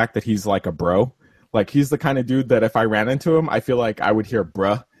accept the fact that he's like a bro. Like, he's the kind of dude that if I ran into him, I feel like I would hear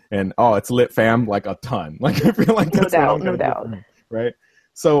bruh, and, oh, it's lit fam, like a ton. Like, I feel like that's no doubt. Right?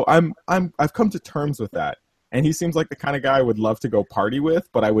 So I've come to terms with that. And he seems like the kind of guy I would love to go party with,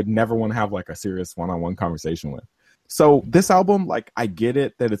 but I would never want to have like a serious one-on-one conversation with. So this album, like, I get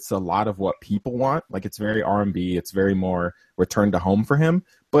it that it's a lot of what people want. Like, it's very R&B. It's very more return to home for him.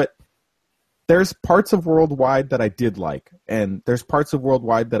 But there's parts of Worldwide that I did like. And there's parts of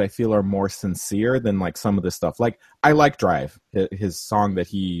Worldwide that I feel are more sincere than like some of this stuff. Like, I like Drive, his song that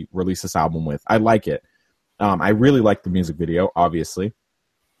he released this album with. I like it. I really like the music video, obviously.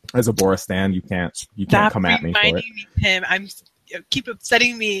 As a Boris stan, you can't come at me for it. Him, keep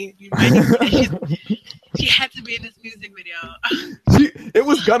upsetting me. She had to be in this music video. It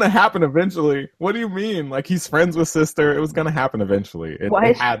was gonna happen eventually. What do you mean? Like, he's friends with Sister. It was gonna happen eventually. It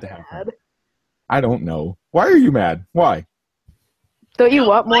had to happen. I don't know. Why are you mad? Why? Don't you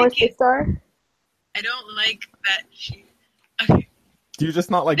want more Sister? I don't like that she. Okay. Do you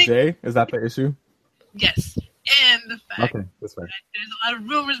just not like Jay? Is that the issue? Yes. And the fact that there's a lot of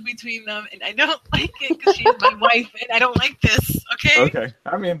rumors between them, and I don't like it because she's my wife, and I don't like this, okay? Okay.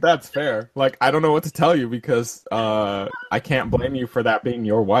 I mean, that's fair. Like, I don't know what to tell you because I can't blame you for that being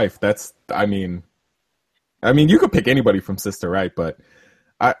your wife. I mean, you could pick anybody from Sister, right? But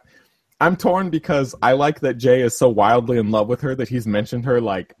I'm torn because I like that Jay is so wildly in love with her that he's mentioned her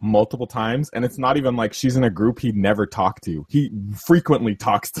like multiple times, and it's not even like she's in a group he'd never talk to. He frequently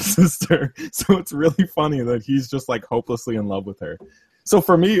talks to Sister, so it's really funny that he's just like hopelessly in love with her. So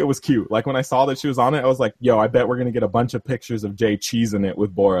for me, it was cute. Like, when I saw that she was on it, I was like, yo, I bet we're gonna get a bunch of pictures of Jay cheesing it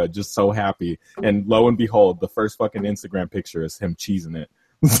with Bora, just so happy. And lo and behold, the first fucking Instagram picture is him cheesing it.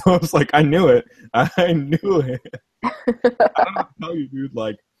 So I was like, I knew it. I knew it. I don't know what to tell you, dude.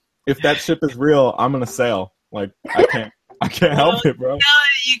 Like, if that ship is real, I'm gonna sail. Like, I can't help it, bro.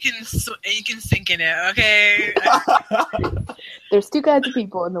 You can sink in it, okay? There's two kinds of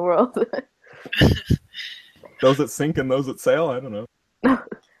people in the world. Those that sink and those that sail. I don't know.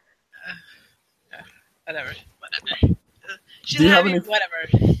 Whatever. Do you have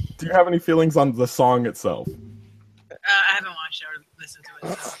any feelings on the song itself? I haven't watched it or listened to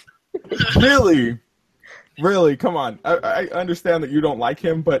it. So. Really? Come on. I understand that you don't like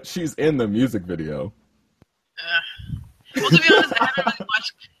him, but she's in the music video. Well, to be honest, I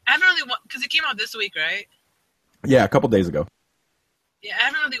haven't really watched, because it came out this week, right? Yeah, a couple days ago. Yeah, I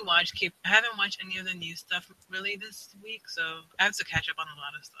haven't really watched any of the new stuff really this week, so I have to catch up on a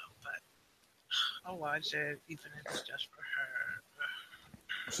lot of stuff, but I'll watch it, even if it's just for her.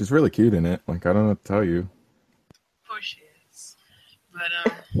 She's really cute in it. Like, I don't know what to tell you. Of course she is. But,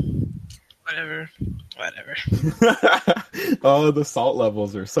 whatever. Oh, the salt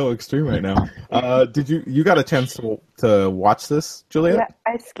levels are so extreme right now. Did you got a chance to watch this, Juliet? Yeah,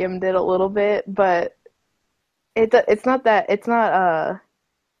 I skimmed it a little bit, but it's not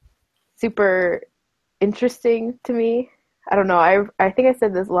super interesting to me. I don't know. I think I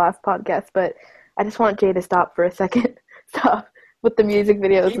said this last podcast, but I just want Jay to stop for a second. Stop with the music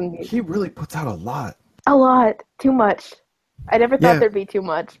videos. He really puts out a lot. A lot. Too much. I never thought there'd be too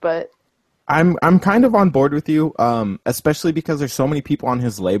much, but I'm kind of on board with you, especially because there's so many people on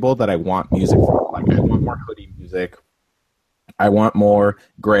his label that I want music from. Like, I want more Hoodie music. I want more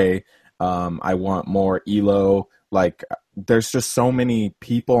Gray. I want more ELO. Like, there's just so many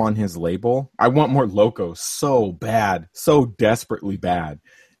people on his label. I want more Loco so bad, so desperately bad.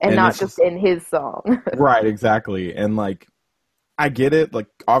 And not just in his song. Right, exactly. And like, I get it. Like,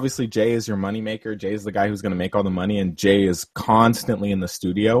 obviously, Jay is your moneymaker. Jay is the guy who's going to make all the money, and Jay is constantly in the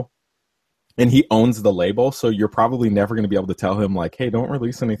studio, and he owns the label. So you're probably never going to be able to tell him, like, hey, don't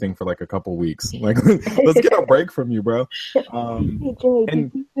release anything for like a couple weeks. Like, let's get a break from you, bro. Hey, Jay,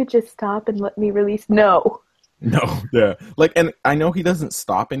 did you just stop and let me release? No, yeah. Like, and I know he doesn't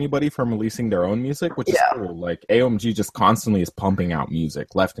stop anybody from releasing their own music, which is cool. Like, AOMG just constantly is pumping out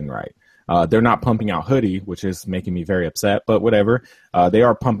music left and right. They're not pumping out Hoodie, which is making me very upset, but whatever. They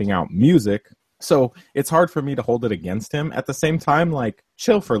are pumping out music. So it's hard for me to hold it against him. At the same time, like,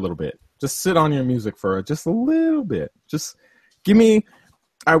 chill for a little bit. Just sit on your music for just a little bit. Just give me,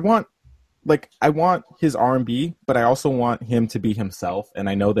 I want his R&B, but I also want him to be himself. And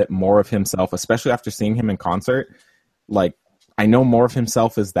I know that more of himself, especially after seeing him in concert, like, I know more of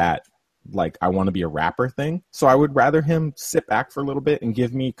himself is that, like, I want to be a rapper thing. So I would rather him sit back for a little bit and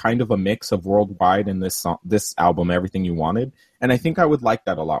give me kind of a mix of Worldwide and this album, Everything You Wanted. And I think I would like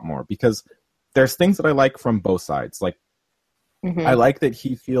that a lot more, because there's things that I like from both sides. Like, I like that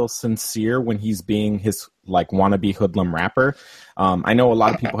he feels sincere when he's being his, like, wannabe hoodlum rapper. I know a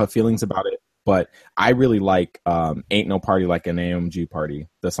lot of people have feelings about it, but I really like Ain't No Party Like an AOMG Party,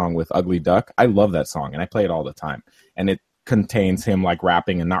 the song with Ugly Duck. I love that song, and I play it all the time. And it contains him, like,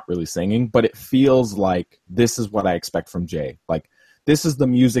 rapping and not really singing, but it feels like this is what I expect from Jay. Like, this is the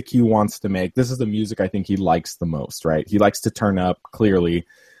music he wants to make. This is the music I think he likes the most, right? He likes to turn up, clearly.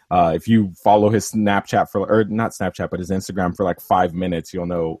 If you follow his Snapchat or not Snapchat, but his Instagram for like 5 minutes, you'll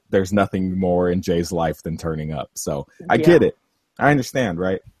know there's nothing more in Jay's life than turning up. So I get it. I understand,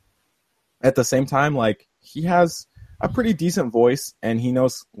 right? At the same time, like, he has a pretty decent voice and he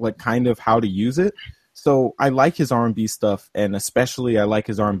knows, like, kind of how to use it. So I like his R&B stuff, and especially I like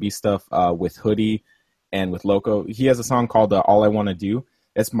his R&B stuff with Hoodie and with Loco. He has a song called All I Want to Do.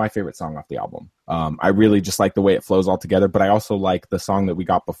 It's my favorite song off the album. I really just like the way it flows all together, but I also like the song that we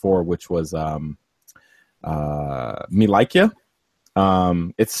got before, which was Me Like Ya.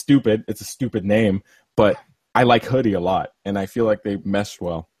 It's stupid. It's a stupid name, but I like Hoodie a lot, and I feel like they meshed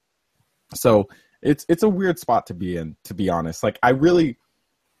well. So it's a weird spot to be in, to be honest. Like,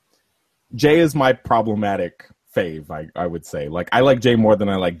 Jay is my problematic fave, I would say. Like, I like Jay more than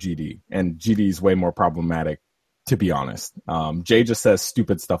I like GD, and GD is way more problematic, to be honest. Jay just says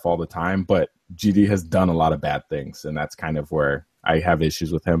stupid stuff all the time, but GD has done a lot of bad things, and that's kind of where I have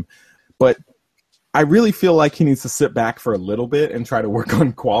issues with him. But I really feel like he needs to sit back for a little bit and try to work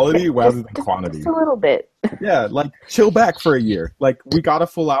on quality rather than quantity. Just a little bit. Yeah, like, chill back for a year. Like, we got a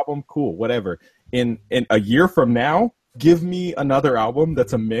full album, cool, whatever. In a year from now, give me another album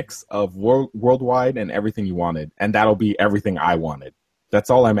that's a mix of Worldwide and Everything You Wanted, and that'll be everything I wanted. That's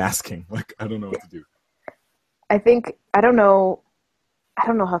all I'm asking. Like, I don't know what to do. I think, I don't know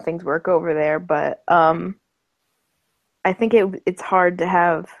how things work over there, but I think it's hard to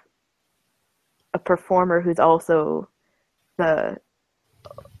have a performer who's also the,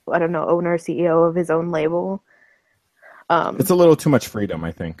 I don't know, owner, CEO of his own label. It's a little too much freedom,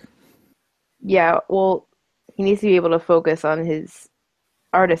 I think. Yeah, well, he needs to be able to focus on his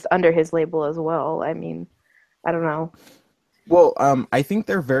artists under his label as well. I mean, I don't know. Well, I think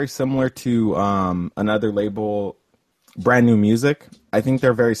they're very similar to another label, Brand New Music. I think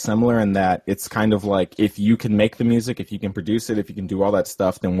they're very similar in that it's kind of like, if you can make the music, if you can produce it, if you can do all that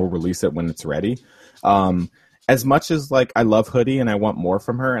stuff, then we'll release it when it's ready. As much as, like, I love Hoodie and I want more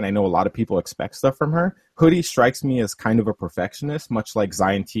from her, and I know a lot of people expect stuff from her, Hoodie strikes me as kind of a perfectionist, much like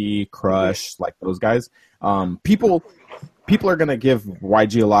Zion T, Crush, like those guys. People are going to give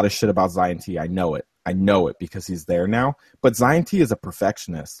YG a lot of shit about Zion T. I know it because he's there now. But Zion T is a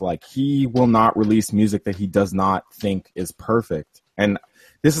perfectionist. Like, he will not release music that he does not think is perfect. And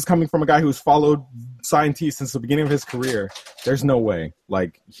this is coming from a guy who's followed Zion T since the beginning of his career. There's no way.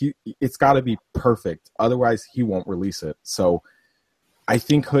 Like, it's got to be perfect. Otherwise, he won't release it. So I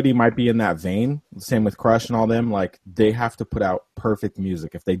think Hoodie might be in that vein. Same with Crush and all them. Like, they have to put out perfect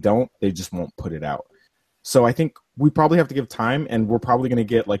music. If they don't, they just won't put it out. So I think we probably have to give time, and we're probably going to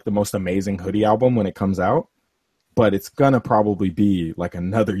get, like, the most amazing Hoodie album when it comes out. But it's going to probably be, like,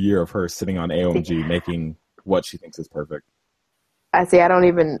 another year of her sitting on AOMG making what she thinks is perfect. I don't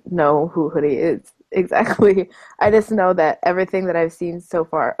even know who Hoodie is exactly. I just know that everything that I've seen so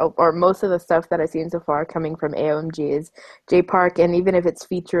far, or most of the stuff that I've seen so far coming from AOMG, is Jay Park, and even if it's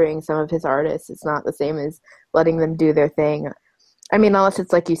featuring some of his artists, it's not the same as letting them do their thing. I mean, unless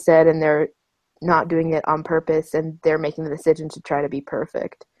it's like you said, and they're not doing it on purpose, and they're making the decision to try to be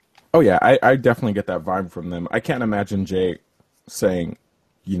perfect. Oh, yeah, I definitely get that vibe from them. I can't imagine Jay saying,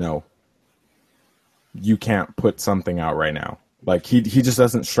 you know, you can't put something out right now. Like he just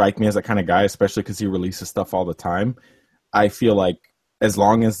doesn't strike me as that kind of guy, especially because he releases stuff all the time. I feel like as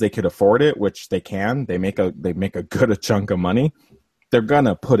long as they could afford it, which they can, they make a good chunk of money. They're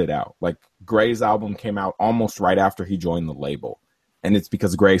gonna put it out. Like Gray's album came out almost right after he joined the label, and it's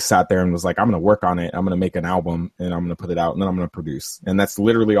because Gray sat there and was like, "I'm gonna work on it. I'm gonna make an album, and I'm gonna put it out, and then I'm gonna produce." And that's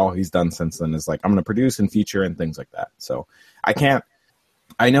literally all he's done since then. Is like, I'm gonna produce and feature and things like that. So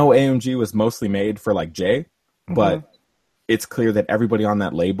I know AMG was mostly made for like Jay, but it's clear that everybody on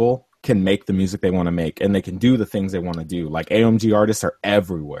that label can make the music they want to make, and they can do the things they want to do. Like AMG artists are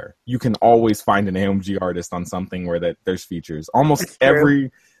everywhere. You can always find an AMG artist on something where there's features. Almost everything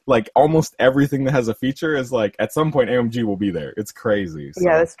that has a feature is like at some point AMG will be there. It's crazy. So.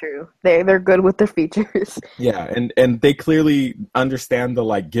 Yeah, that's true. They're good with their features. Yeah, and they clearly understand the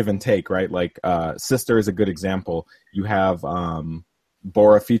like give and take, right? Like Sister is a good example. You have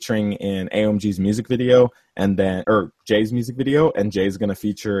Bora featuring in AMG's music video, or Jay's music video, and Jay's gonna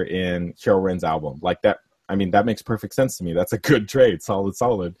feature in Hyorin's album. Like that, I mean, that makes perfect sense to me. That's a good trade,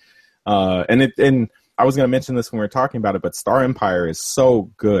 solid. And I was gonna mention this when we were talking about it, but Star Empire is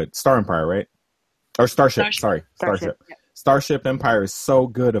so good. Star Empire, right? Or Starship. Sorry, Starship. Yeah. Starship Empire is so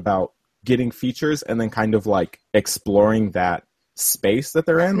good about getting features and then kind of like exploring that space that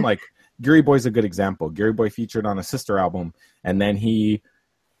they're in. Like Gary Boy's a good example. Gary Boy featured on a Sister album, and then he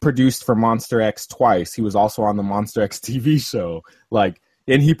produced for Monster X twice. He was also on the Monster X TV show. Like,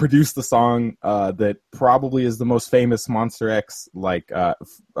 and he produced the song that probably is the most famous Monster X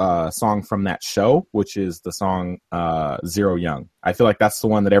song from that show, which is the song Zero Young. I feel like that's the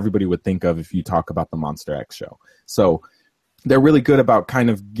one that everybody would think of if you talk about the Monster X show. So they're really good about kind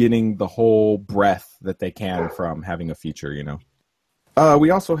of getting the whole breadth that they can from having a feature, you know. We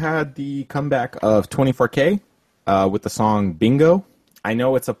also had the comeback of 24K with the song Bingo. I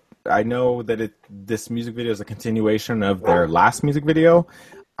know that this music video is a continuation of their last music video.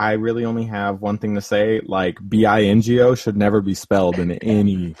 I really only have one thing to say, like BINGO should never be spelled in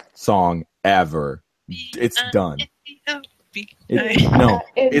any song ever. It's done.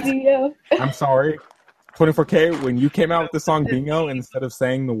 I'm sorry. 24K, when you came out with the song Bingo, instead of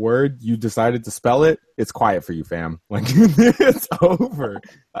saying the word, you decided to spell it. It's quiet for you, fam. Like it's over.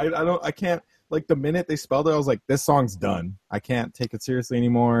 I can't, like the minute they spelled it, I was like, this song's done. I can't take it seriously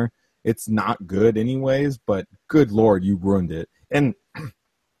anymore. It's not good anyways, but good Lord, you ruined it. And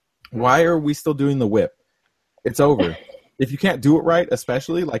why are we still doing the whip? It's over. If you can't do it right,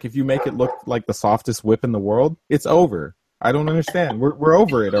 especially like if you make it look like the softest whip in the world, it's over. I don't understand. We're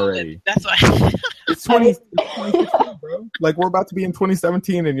over it already. That's why. It's 2016, bro. Like we're about to be in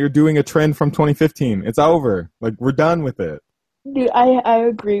 2017, and you're doing a trend from 2015. It's over. Like we're done with it. Dude, I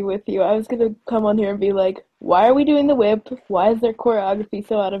agree with you. I was gonna come on here and be like, why are we doing the whip? Why is their choreography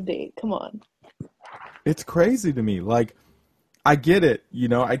so out of date? Come on. It's crazy to me. Like, I get it. You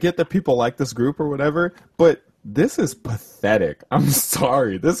know, I get that people like this group or whatever, but this is pathetic. I'm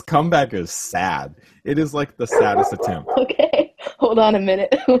sorry. This comeback is sad. It is like the saddest attempt. Okay, hold on a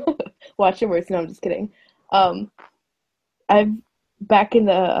minute. Watch your words. No, I'm just kidding. I've back in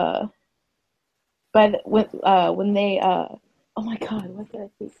the when they oh my god, what did I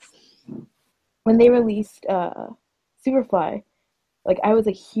think? When they released Superfly, like I was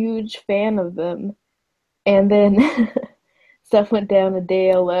a huge fan of them, and then stuff went down. A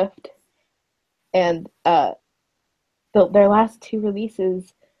Dale left, and their last two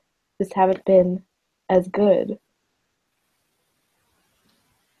releases just haven't been as good.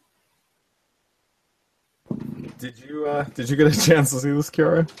 Did you get a chance to see this,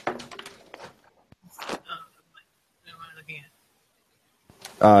 Kiara?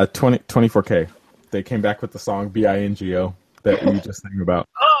 24K. They came back with the song BINGO that you just sang about.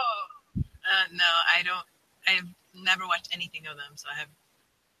 Oh, no, I don't. I've never watched anything of them, so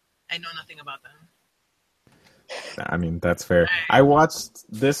I know nothing about them. I mean, that's fair. I watched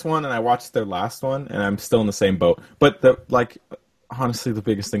this one and I watched their last one, and I'm still in the same boat. But honestly, the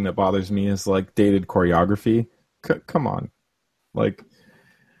biggest thing that bothers me is like dated choreography. Come on, like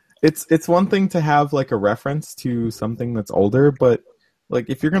it's one thing to have like a reference to something that's older, but like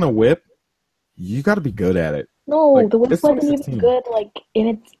if you're gonna whip, you got to be good at it. No, like, the whip wasn't even good like in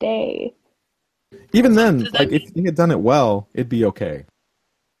its day. Even then, like if they had done it well, it'd be okay.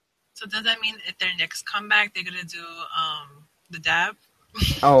 So does that mean at their next comeback they're gonna do the dab?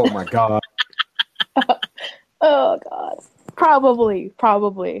 Oh my god. Oh god. Probably. Oh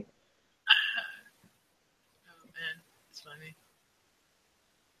man, it's funny.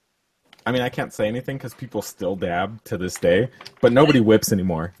 I mean, I can't say anything because people still dab to this day, but nobody whips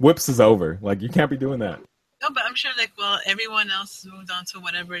anymore. Whips is over. Like you can't be doing that. No, but I'm sure everyone else moved on to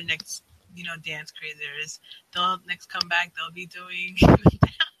whatever next dance crazers. They'll next come back. They'll be doing.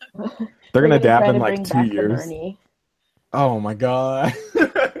 They're gonna dab try in to like bring 2 back the years. Bernie. Oh my god.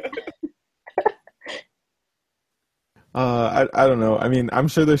 I don't know. I mean, I'm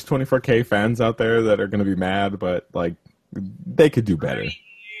sure there's 24K fans out there that are gonna be mad, but like they could do better.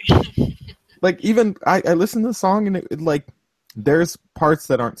 Like even I listened to the song and it like there's parts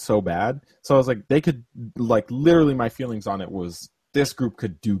that aren't so bad. So I was like, they could like literally my feelings on it was this group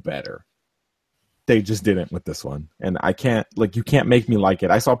could do better. They just didn't with this one, and I can't like you can't make me like it.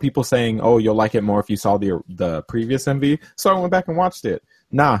 I saw people saying, "Oh, you'll like it more if you saw the previous MV," so I went back and watched it.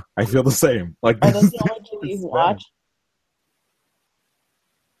 Nah, I feel the same. Like Are those the only two you've watched?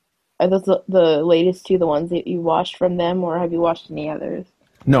 Are those the latest two, the ones that you watched from them, or have you watched any others?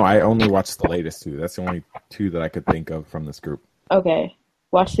 No, I only watched the latest two. That's the only two that I could think of from this group. Okay,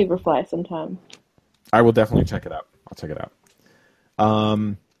 watch Superfly sometime. I will definitely check it out. I'll check it out.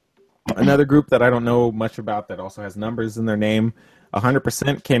 Another group that I don't know much about that also has numbers in their name,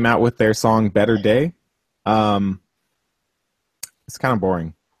 100% came out with their song Better Day. It's kind of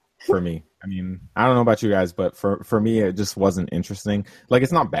boring for me. I mean, I don't know about you guys, but for me, it just wasn't interesting. Like,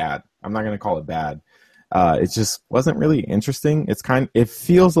 it's not bad. I'm not going to call it bad. It just wasn't really interesting. It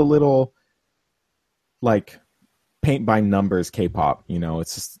feels a little like paint by numbers K-pop,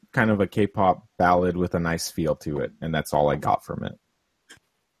 it's just kind of a K-pop ballad with a nice feel to it. And that's all I got from it.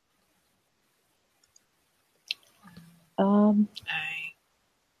 I don't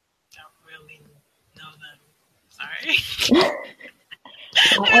really know them. Sorry.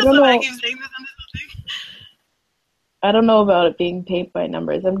 I don't know. I keep saying this on this thing. I don't know about it being paint by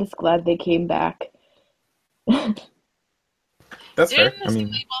numbers. I'm just glad they came back. That's They're fair. in the same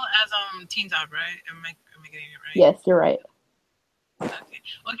label as Teen Top, right? Am I getting it right? Yes, you're right. Okay.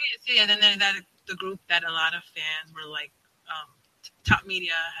 So yeah, then there's the group that a lot of fans were like, Top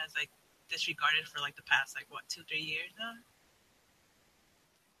Media has like disregarded for like the past 2-3 years now.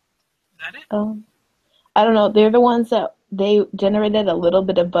 Is that it? I don't know. They're the ones that they generated a little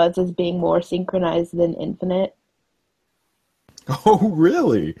bit of buzz as being more synchronized than Infinite. Oh,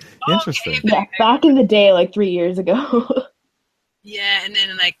 really? Interesting. Okay. Yeah, back in the day, like 3 years ago. Yeah, and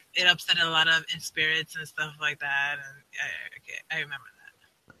then it upset a lot of In-Spirits and stuff like that. And I remember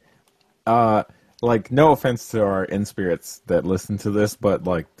that. No offense to our In-Spirits that listen to this, but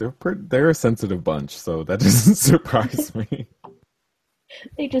they're a sensitive bunch, so that doesn't surprise me.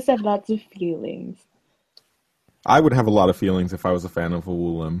 They just have lots of feelings. I would have a lot of feelings if I was a fan of a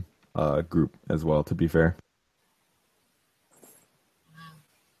Woollim group as well, to be fair.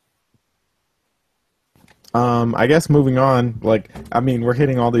 I guess moving on, we're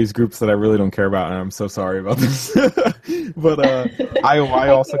hitting all these groups that I really don't care about, and I'm so sorry about this. But IOI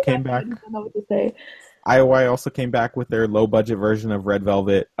also came back. I don't know what to say. IOI also came back with their low-budget version of Red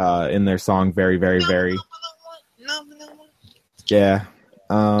Velvet in their song Very, Very, Very. No. Yeah.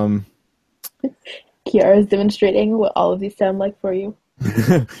 Kiara's demonstrating what all of these sound like for you.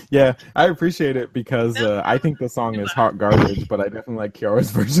 Yeah, I appreciate it because I think the song is hot garbage, but I definitely like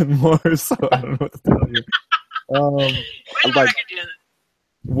Kiara's version more, so I don't know what to tell you.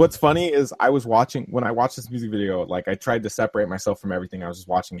 What's funny is when I watched this music video, I tried to separate myself from everything. I was just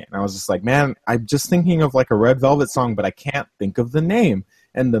watching it, and I was just like, man, I'm just thinking of a Red Velvet song, but I can't think of the name.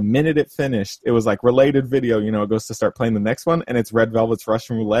 And the minute it finished, it was related video, it goes to start playing the next one, and it's Red Velvet's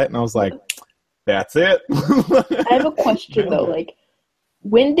Russian Roulette, and I was like, that's it. I have a question, though,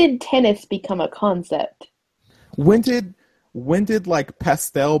 when did tennis become a concept? When did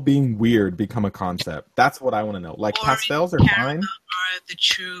pastel being weird become a concept? That's what I want to know. Pastels are fine. Are the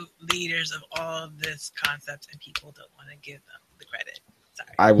true leaders of all of this concept, and people don't want to give them the credit. Sorry.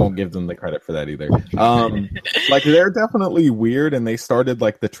 I won't give them the credit for that either. They're definitely weird, and they started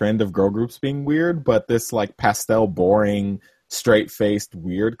the trend of girl groups being weird. But this pastel, boring, straight-faced,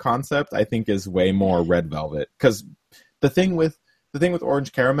 weird concept, I think, is way more Red Velvet. Because the thing with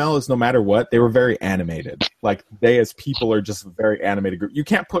Orange Caramel is no matter what, they were very animated. They as people are just a very animated group. You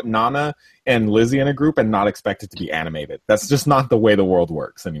can't put Nana and Lizzie in a group and not expect it to be animated. That's just not the way the world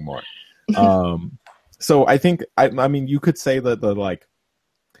works anymore. So I think, I mean, you could say that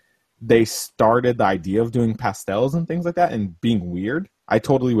they started the idea of doing pastels and things like that and being weird. I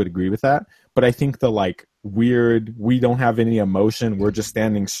totally would agree with that. But I think the weird, we don't have any emotion, we're just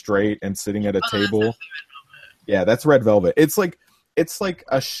standing straight and sitting at a table. Yeah, that's Red Velvet. It's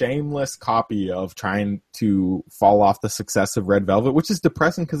a shameless copy of trying to fall off the success of Red Velvet, which is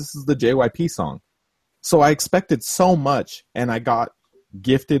depressing because this is the JYP song. So I expected so much, and I got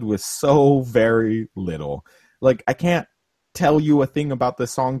gifted with so very little. I can't tell you a thing about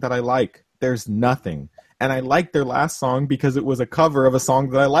this song that I like. There's nothing. and I liked their last song because it was a cover of a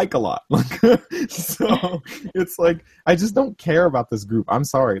song that I like a lot. So it's like, I just don't care about this group. I'm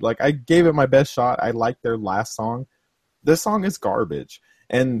sorry. Like, I gave it my best shot. I liked their last song. This song is garbage.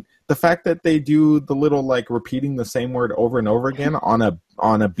 And the fact that they do the little, like, repeating the same word over and over again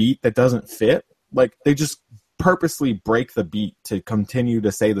on a beat that doesn't fit, like, they just purposely break the beat to continue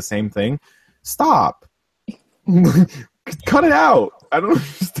to say the same thing. Stop. Cut it out. I don't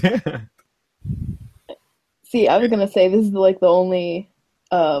understand. See, I was gonna say this is like the only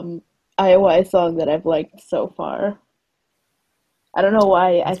IOI song that I've liked so far. I don't know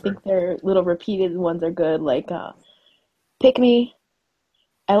why. That's I think their little repeated ones are good. Like "Pick Me."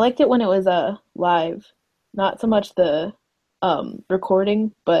 I liked it when it was live, not so much the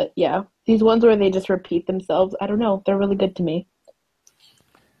recording. But yeah, these ones where they just repeat themselves, I don't know. They're really good to me.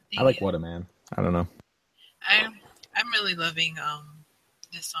 I like What a Man. I don't know. I'm really loving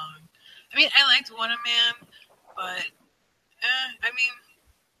this song. I mean, I liked What a Man, but I mean,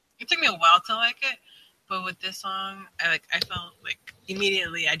 it took me a while to like it. But with this song, I felt like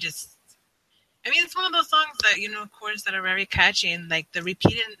immediately I mean, it's one of those songs that, you know, chords that are very catchy, and like the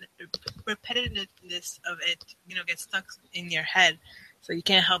repetitiveness of it, you know, gets stuck in your head. So you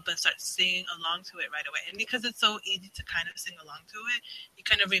can't help but start singing along to it right away. And because it's so easy to kind of sing along to it, you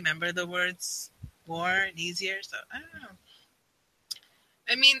kind of remember the words more and easier. So I don't know.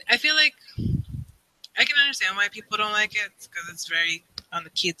 I mean, I feel like I can understand why people don't like it, because it's very on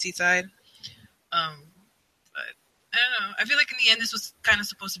the cutesy side. But I don't know. I feel like in the end, this was kind of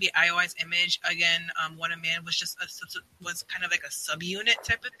supposed to be IOI's image. Again, What a Man was just was kind of like a subunit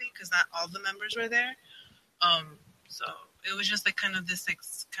type of thing, because not all the members were there. So it was just like kind of this like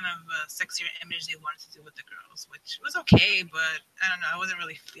kind of a sexier image they wanted to do with the girls, which was okay, but I don't know. I wasn't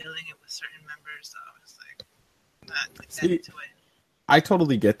really feeling it with certain members, so I was like not like that into it. I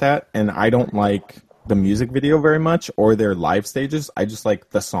totally get that, and I don't like the music video very much or their live stages. I just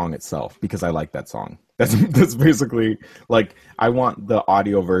like the song itself because I like that song. That's basically, like, I want the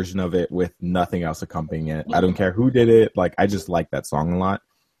audio version of it with nothing else accompanying it. I don't care who did it. Like, I just like that song a lot.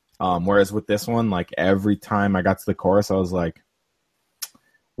 Whereas with this one, like, every time I got to the chorus, I was like,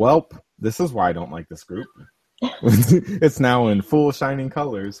 welp, this is why I don't like this group. It's now in full shining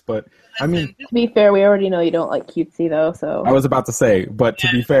colors, but I mean, to be fair, we already know you don't like cutesy though, so I was about to say, but to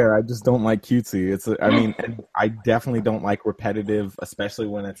be fair, I just don't like cutesy. I mean, and I definitely don't like repetitive, especially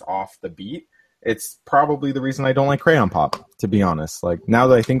when it's off the beat. It's probably the reason I don't like Crayon Pop, to be honest. Like, now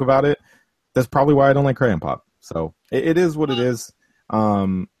that I think about it, that's probably why I don't like Crayon Pop. So it is what it is.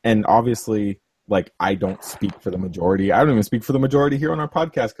 And obviously, like, I don't speak for the majority. I don't even speak for the majority here on our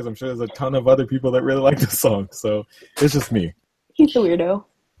podcast, because I'm sure there's a ton of other people that really like this song. So it's just me. He's a weirdo.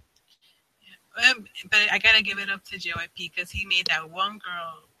 But I gotta give it up to JYP, because he made that one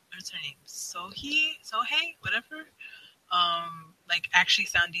girl, what's her name, Sohei, whatever, like, actually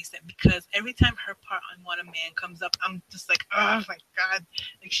sound decent, because every time her part on What a Man comes up, I'm just like, oh my god,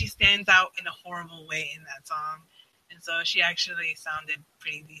 like, she stands out in a horrible way in that song. And so she actually sounded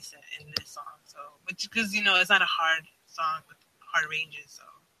pretty decent in this song. So, which, because, you know, it's not a hard song with hard ranges. So,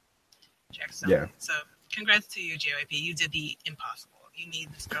 yeah. So, congrats to you, JYP. You did the impossible. You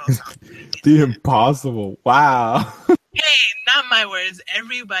made this girl sound pretty decent. The impossible. Wow. Hey, not my words.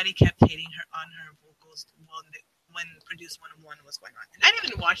 Everybody kept hating her on her vocals when Produce 101 was going on. And I didn't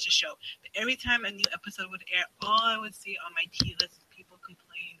even watch the show. But every time a new episode would air, all I would see on my T-list is people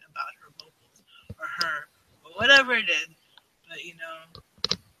complain about her vocals or her. Whatever it is, but you know,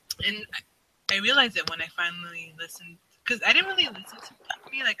 and I realized it when I finally listened, because I didn't really listen to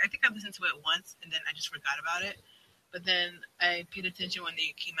me. Like, I think I listened to it once and then I just forgot about it. But then I paid attention when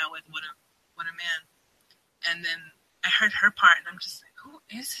they came out with What a Man, and then I heard her part, and I'm just like, who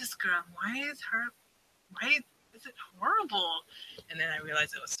is this girl? Why is it horrible? And then I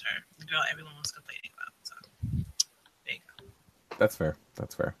realized it was her, the girl everyone was complaining about. So there you go. That's fair.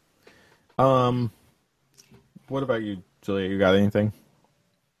 What about you, Julia? You got anything?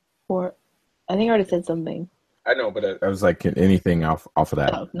 Or, I think I already said something. I know, but I was like, anything off of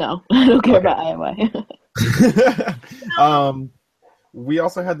that? Oh, no, I don't care about IOI. We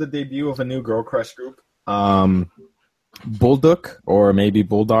also had the debut of a new girl crush group, Bulldog, or maybe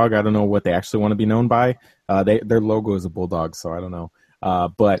Bulldog. I don't know what they actually want to be known by. Their logo is a bulldog, so I don't know.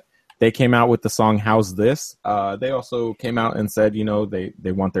 But they came out with the song "How's This." They also came out and said, you know,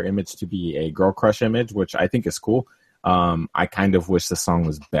 they want their image to be a girl crush image, which I think is cool. I kind of wish the song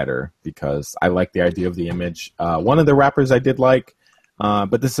was better, because I like the idea of the image. One of the rappers I did like,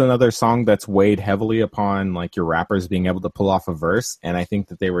 but this is another song that's weighed heavily upon, like, your rappers being able to pull off a verse, and I think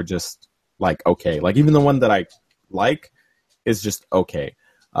that they were just, like, okay. Like, even the one that I like is just okay.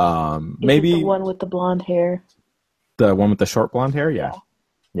 Is it the Maybe one with the blonde hair? the one with the short blonde hair. Yeah.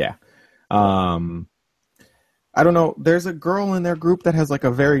 Yeah. I don't know. There's a girl in their group that has like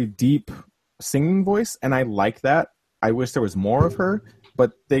a very deep singing voice, and I like that. I wish there was more of her,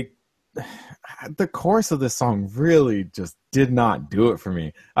 but the chorus of this song really just did not do it for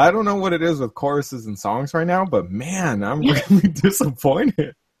me. I don't know what it is with choruses and songs right now, but man, I'm really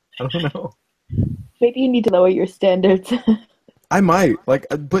disappointed. I don't know. Maybe you need to lower your standards. I might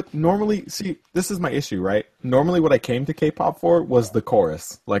but normally, see, this is my issue, right? Normally, what I came to K-pop for was the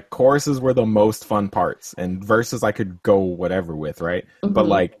chorus. Like, choruses were the most fun parts, and verses I could go whatever with, right? Mm-hmm. But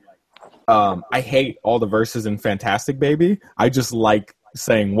like, I hate all the verses in Fantastic Baby. I just like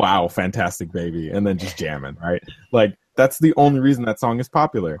saying "Wow, Fantastic Baby" and then just jamming, right? Like, that's the only reason that song is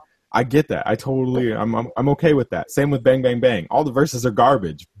popular. I get that. I'm okay with that. Same with Bang Bang Bang. All the verses are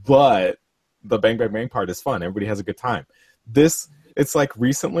garbage, but the Bang Bang Bang part is fun. Everybody has a good time. It's like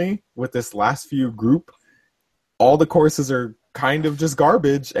recently with this last few group, all the choruses are kind of just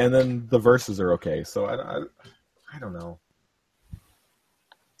garbage, and then the verses are okay. So I don't know.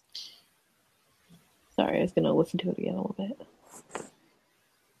 Sorry, I was gonna listen to it again a little bit.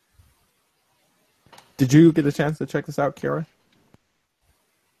 Did you get a chance to check this out, Kiara?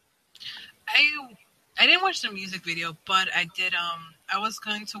 I didn't watch the music video, but I did. I was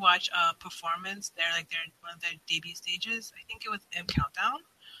going to watch a performance. They're one of their debut stages. I think it was M Countdown.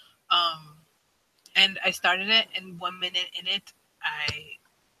 And I started it, and 1 minute in it, I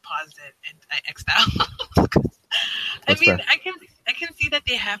paused it and I X'd out. I mean, fair. I can see that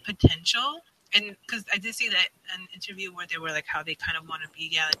they have potential, and because I did see that an interview where they were like how they kind of want to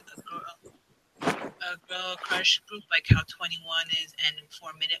be like a girl crush group, like how 21 is and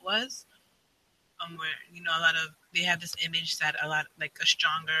 4 Minute was. Where a lot of they have this image that a lot like a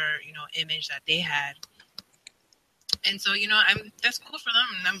stronger image that they had, and so that's cool for them,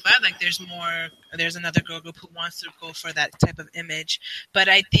 and I'm glad like there's another girl group who wants to go for that type of image, but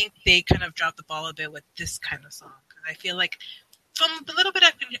I think they kind of dropped the ball a bit with this kind of song. I feel like from the little bit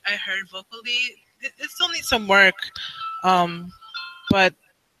I heard vocally, it still needs some work, but.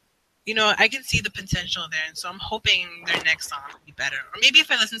 I can see the potential there, and so I'm hoping their next song will be better. Or maybe if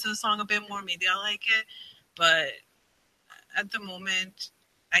I listen to the song a bit more, maybe I'll like it. But at the moment,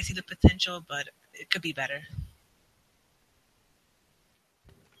 I see the potential, but it could be better.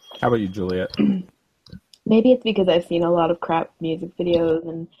 How about you, Juliet? Maybe it's because I've seen a lot of crap music videos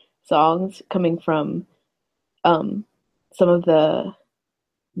and songs coming from some of the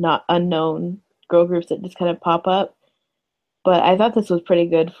not unknown girl groups that just kind of pop up. But I thought this was pretty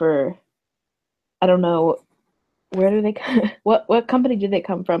good for, I don't know, where do they what company did they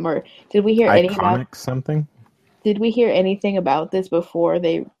come from, or did we hear something? Did we hear anything about this before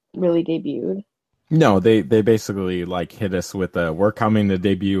they really debuted? No, they basically like hit us with we're coming to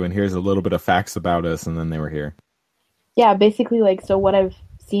debut and here's a little bit of facts about us, and then they were here. Yeah, basically like so what I've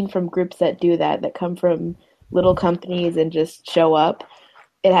seen from groups that do that come from little companies and just show up,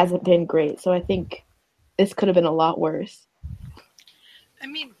 it hasn't been great. So I think this could have been a lot worse. I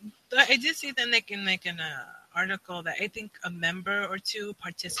mean, I did see that in an article that I think a member or two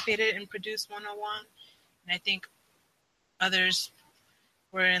participated in Produce 101, and I think others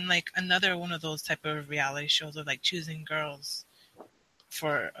were in like another one of those type of reality shows of like choosing girls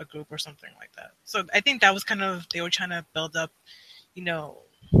for a group or something like that. So I think that was kind of they were trying to build up,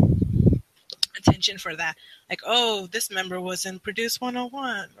 attention for that. Like, oh, this member was in Produce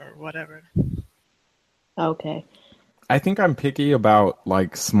 101 or whatever. Okay. I think I'm picky about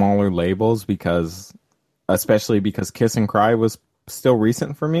like smaller labels especially because Kiss and Cry was still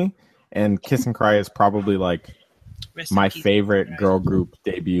recent for me, and Kiss and Cry is probably like my favorite girl group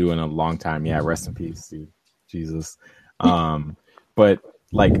debut in a long time. Yeah, rest in peace, dude. Jesus. But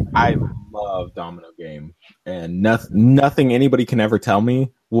like I love Domino Game, and nothing anybody can ever tell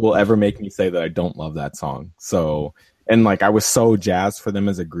me will ever make me say that I don't love that song. So. And like I was so jazzed for them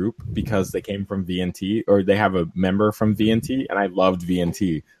as a group because they came from VNT, or they have a member from VNT, and I loved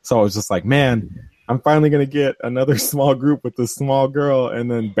VNT. So I was just like, man, I'm finally gonna get another small group with this small girl,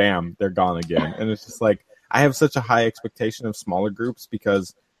 and then bam, they're gone again. And it's just like I have such a high expectation of smaller groups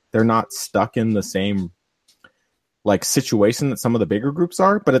because they're not stuck in the same like situation that some of the bigger groups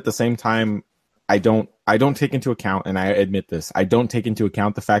are, but at the same time, I don't take into account, and I admit this, I don't take into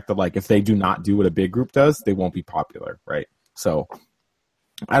account the fact that like if they do not do what a big group does, they won't be popular, right? So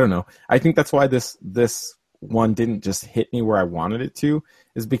I don't know. I think that's why this one didn't just hit me where I wanted it to,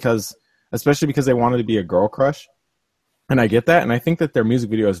 is because especially because they wanted to be a girl crush, and I get that, and I think that their music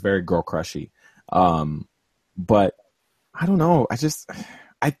video is very girl crushy. But I don't know.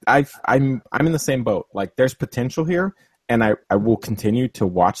 I'm in the same boat. Like there's potential here. and I will continue to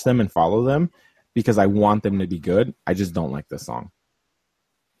watch them and follow them because I want them to be good. I just don't like this song.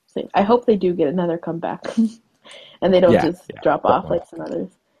 I hope they do get another comeback and they don't drop off like some others.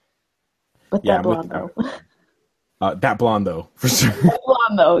 But that Blondo. That Blondo, for sure. That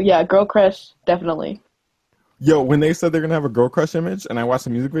Blondo, yeah, girl crush, definitely. Yo, when they said they're going to have a girl crush image and I watched the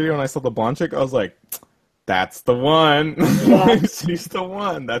music video and I saw the blonde chick, I was like, that's the one. Yeah. She's the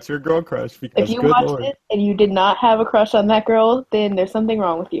one. That's your girl crush. Because, if you watched it and you did not have a crush on that girl, then there's something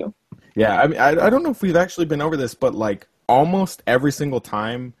wrong with you. Yeah, I mean, I don't know if we've actually been over this, but like almost every single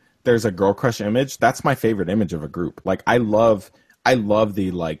time there's a girl crush image, that's my favorite image of a group. Like I love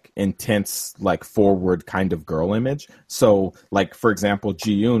the like intense, like forward kind of girl image. So like, for example,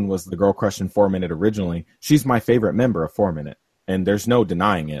 Ji-yoon was the girl crush in 4 Minute originally. She's my favorite member of 4 Minute. And there's no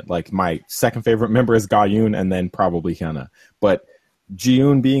denying it. Like my second favorite member is Ga-yoon and then probably Hyuna. But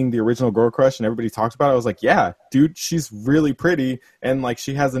Ji-yoon being the original girl crush and everybody talks about it, I was like, yeah, dude, she's really pretty. And like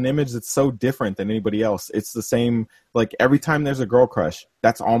she has an image that's so different than anybody else. It's the same, like every time there's a girl crush,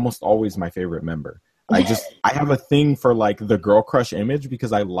 that's almost always my favorite member. I have a thing for like the girl crush image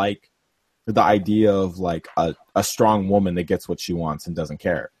because I like the idea of like a strong woman that gets what she wants and doesn't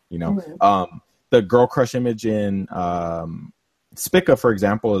care, you know? Mm-hmm. The girl crush image in Spica, for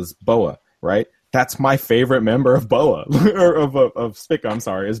example, is Boa, right? That's my favorite member of Boa, or of Spica, I'm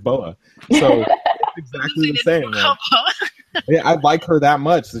sorry, is Boa. So it's exactly the same. Like, yeah, I like her that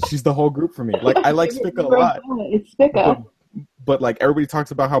much. She's the whole group for me. Like I like Spica a lot. It's Spica. But like everybody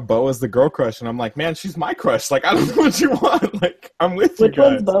talks about how Boa's the girl crush, and I'm like, man, she's my crush. Like I don't know what you want. Like I'm with you guys. Which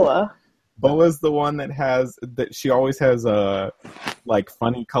one's Boa? Boa's the one that she always has like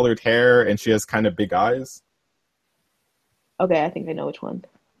funny colored hair, and she has kind of big eyes. Okay, I think I know which one.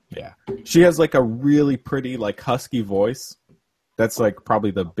 Yeah. She has like a really pretty like husky voice. That's like probably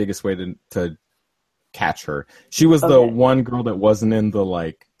the biggest way to catch her. She was the one girl that wasn't in the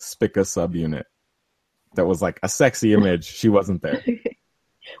like Spica subunit. That was like a sexy image. She wasn't there.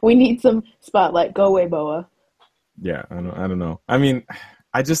 We need some spotlight. Go away, Boa. Yeah, I don't know. I mean,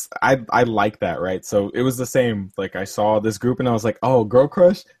 I like that, right? So it was the same. Like I saw this group and I was like, oh, girl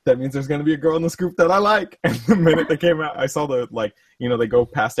crush? That means there's gonna be a girl in this group that I like. And the minute they came out, I saw the like, you know, they go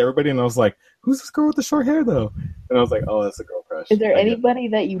past everybody and I was like, who's this girl with the short hair though? And I was like, oh, that's a girl crush. Is there anybody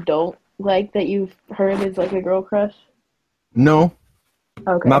that you don't like that you've heard is like a girl crush? No.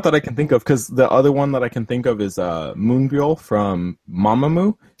 Okay. Not that I can think of, because the other one that I can think of is Moonbyul from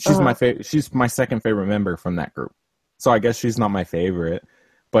Mamamoo. She's my She's my second favorite member from that group. So I guess she's not my favorite,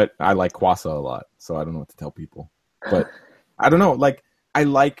 but I like Kwasa a lot. So I don't know what to tell people. But I don't know. Like I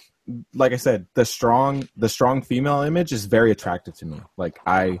like I said, the strong female image is very attractive to me. Like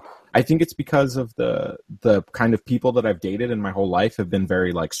I think it's because of the kind of people that I've dated in my whole life have been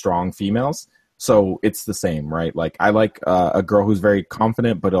very like strong females. So it's the same, right? Like I like a girl who's very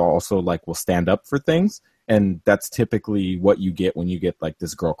confident, but also like will stand up for things. And that's typically what you get when you get like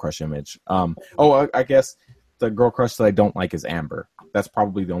this girl crush image. I guess the girl crush that I don't like is Amber. That's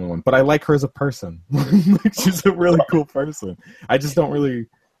probably the only one. But I like her as a person. Like, she's a really cool person. I just don't really...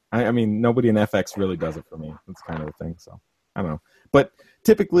 I mean, nobody in FX really does it for me. That's kind of the thing. So I don't know. But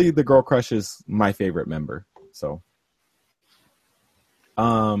typically the girl crush is my favorite member. So...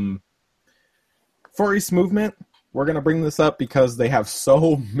 For East Movement, we're going to bring this up because they have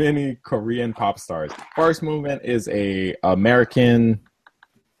so many Korean pop stars. Far East Movement is a American...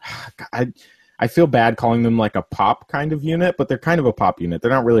 I feel bad calling them like a pop kind of unit, but they're kind of a pop unit.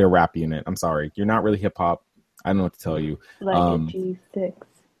 They're not really a rap unit. I'm sorry. You're not really hip-hop. I don't know what to tell you. Like a G6.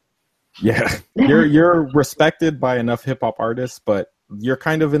 Yeah. You're respected by enough hip-hop artists, but you're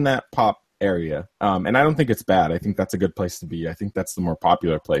kind of in that pop area. And I don't think it's bad. I think that's a good place to be. I think that's the more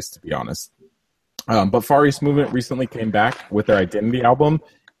popular place, to be honest. But Far East Movement recently came back with their Identity album,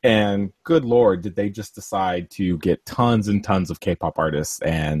 and good lord, did they just decide to get tons and tons of K-pop artists,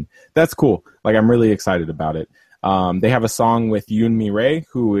 and that's cool. Like, I'm really excited about it. They have a song with Yoon Mi-rae,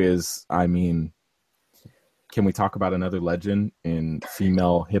 who is, I mean, can we talk about another legend in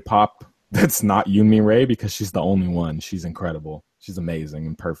female hip-hop that's not Yoon Mi-rae? Because she's the only one. She's incredible. She's amazing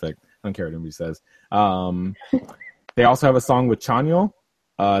and perfect. I don't care what anybody says. They also have a song with Chanyeol,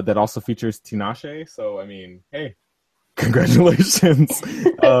 that also features Tinashe. So, I mean, hey, congratulations.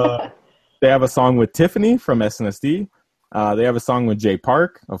 They have a song with Tiffany from SNSD. They have a song with Jay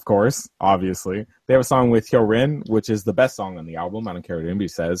Park, of course, obviously. They have a song with Hyorin, which is the best song on the album. I don't care what anybody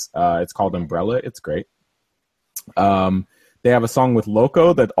says. It's called Umbrella. It's great. They have a song with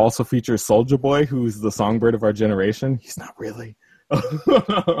Loco that also features Soulja Boy, who's the songbird of our generation. He's not really.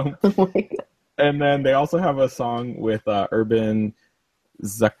 Oh my God. And then they also have a song with Urban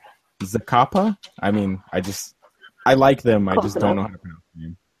Zacapa. I mean, I like them. I Close just don't know enough. how to pronounce the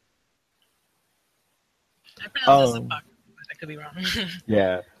name. I pronounce this Zapaka, but I could be wrong.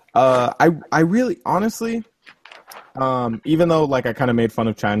 Yeah. I really honestly, even though like I kind of made fun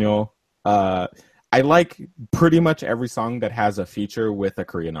of Chanyeol, I like pretty much every song that has a feature with a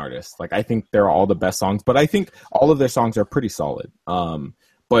Korean artist. Like I think they're all the best songs, but I think all of their songs are pretty solid.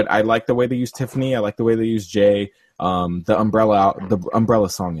 But I like the way they use Tiffany. I like the way they use Jay. The Umbrella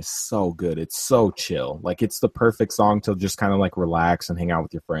song is so good. It's so chill. Like it's the perfect song to just kind of like relax and hang out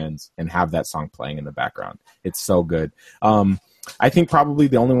with your friends and have that song playing in the background. It's so good. I think probably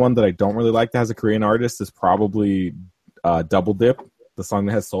the only one that I don't really like that has a Korean artist is probably Double Dip, the song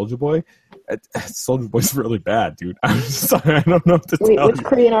that has Soulja Boy. Soulja Boy's really bad, dude. I'm sorry, I don't know what to Wait, tell which you.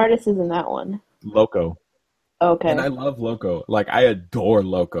 Korean artist is in that one? Loco. Okay. And I love Loco. Like I adore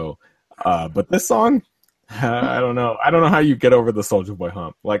Loco. But this song, I don't know. I don't know how you get over the Soulja Boy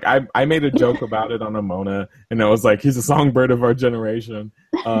hump. Like I made a joke about it on Amona, and I was like, he's a songbird of our generation.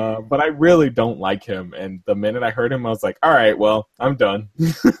 But I really don't like him. And the minute I heard him, I was like, all right, well, I'm done.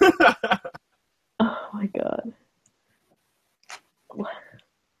 Oh my god.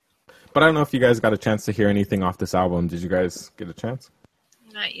 But I don't know if you guys got a chance to hear anything off this album. Did you guys get a chance?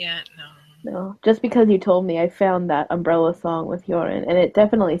 Not yet, no. No, just because you told me, I found that Umbrella song with Yorin, and it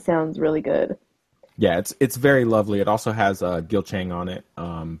definitely sounds really good. Yeah, it's very lovely. It also has Gil Chang on it,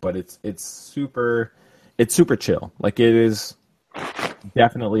 but it's super chill. Like it is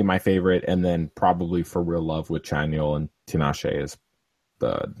definitely my favorite, and then probably For Real Love with Chanyeol and Tinashe is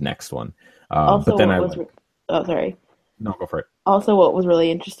the next one. Also, but then oh, sorry. No, go for it. Also, what was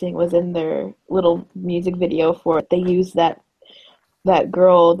really interesting was in their little music video for it, they used that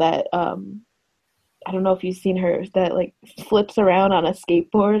girl that I don't know if you've seen her, that like flips around on a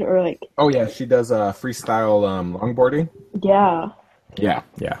skateboard or like. Oh yeah, she does freestyle longboarding. Yeah. Yeah.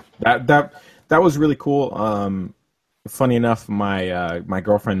 That was really cool. Funny enough, my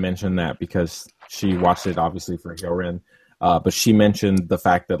girlfriend mentioned that because she watched it obviously for Hyorin. But she mentioned the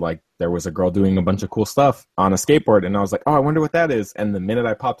fact that like there was a girl doing a bunch of cool stuff on a skateboard, and I was like, oh, I wonder what that is. And the minute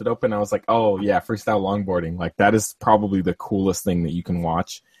I popped it open, I was like, oh yeah, freestyle longboarding. Like that is probably the coolest thing that you can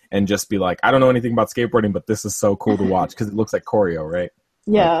watch and just be like, I don't know anything about skateboarding, but this is so cool to watch because it looks like choreo, right?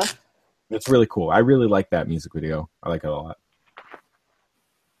 Yeah. Like, it's really cool. I really like that music video. I like it a lot.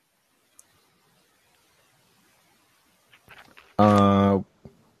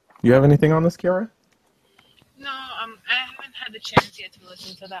 You have anything on this, Kiara? No, I haven't had the chance yet to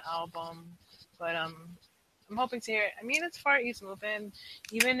listen to the album, but I'm hoping to hear it. I mean, it's Far East moving,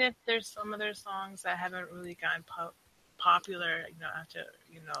 even if there's some other songs that haven't really gotten popular, after,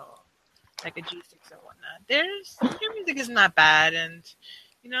 like a G6 or whatnot. Their music is not bad, and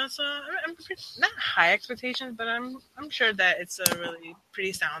so I'm not high expectations, but I'm sure that it's a really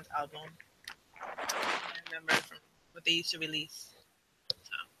pretty sound album. I remember from what they used to release.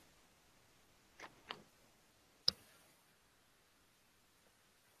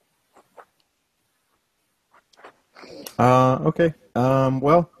 Okay.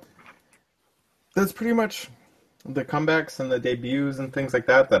 Well, that's pretty much the comebacks and the debuts and things like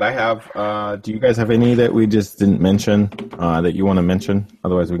that I have. Do you guys have any that we just didn't mention that you want to mention?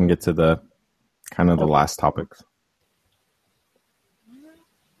 Otherwise, we can get to the kind of the last topics.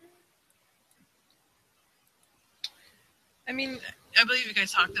 I mean, I believe you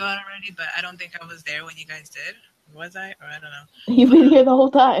guys talked about it already, but I don't think I was there when you guys did. Was I? Or I don't know. You've been here the whole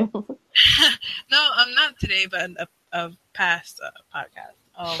time. No, I'm not today, but a past podcast.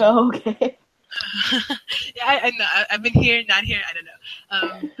 Oh, okay. Yeah, I know. I've been here, not here. I don't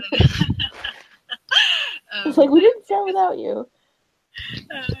know. It's like we didn't start without you.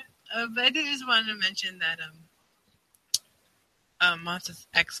 But I did just want to mention that Monster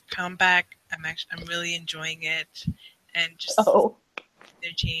X comeback. I'm really enjoying it, and just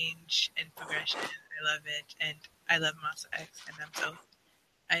their change and progression. I love it, and I love Monster X, and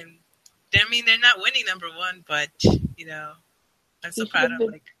I mean, they're not winning number one, but I'm so proud of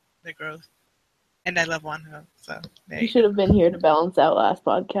like their growth, and I love Wonho. So you should have been here to balance out last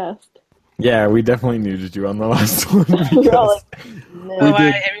podcast. Yeah, we definitely needed you on the last one. We were all like, no.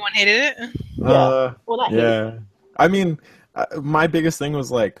 Why everyone hated it? Yeah. Well, not hated. I mean, my biggest thing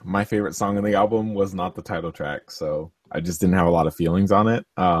was like my favorite song on the album was not the title track, so I just didn't have a lot of feelings on it.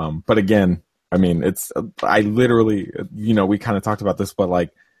 But again, I mean, I literally, we kind of talked about this, but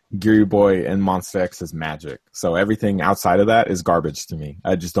like Geary Boy and Monster X is magic. So everything outside of that is garbage to me.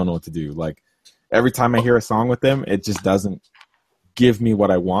 I just don't know what to do. Like every time I hear a song with them, it just doesn't give me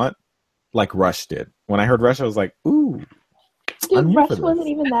what I want, like Rush did. When I heard Rush, I was like, ooh. Dude, here Rush for this. wasn't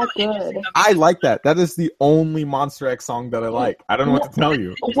even that good. I like that. That is the only Monster X song that I like. I don't know what to tell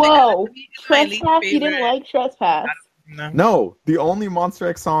you. Whoa, It's my least Trespass. You didn't favorite. like Trespass? No. No, the only Monster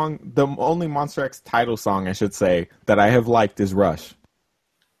X song, the only Monster X title song, I should say, that I have liked is Rush.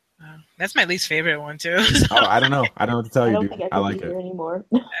 That's my least favorite one too. Oh, I don't know. I don't know what to tell I you, don't dude. think I I can like be it. here anymore.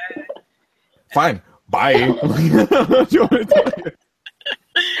 Fine. Bye. What do you want me to tell you?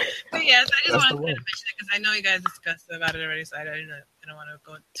 But yes, I just That's wanted the to one. mention it because I know you guys discussed about it already, so I don't want to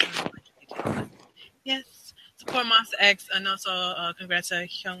go too much detail. But yes, support Monster X, and also congrats to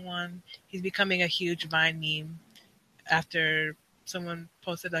Hyungwon. He's becoming a huge Vine meme after someone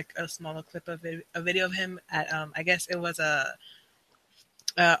posted like a smaller clip of it, a video of him at I guess it was a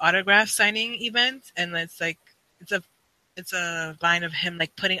autograph signing event, and it's a Vine of him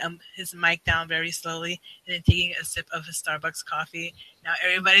like putting his mic down very slowly and then taking a sip of his Starbucks coffee. Now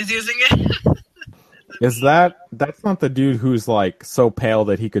everybody's using it. Is that's not the dude who's like so pale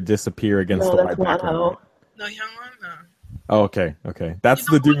that he could disappear against No, the that's white not background? how. No, Hyungwon, no. Oh, okay. That's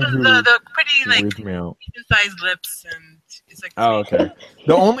the dude who the pretty like weirds me out. medium-sized lips, and it's like Oh, okay.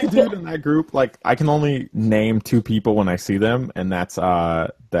 The only dude in that group, like I can only name two people when I see them, and that's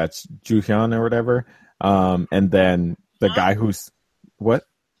Juhyun or whatever. And then the guy who's what?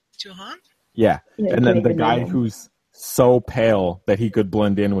 Juhan. Yeah. Yeah, And you then can't the even guy name him. who's so pale that he could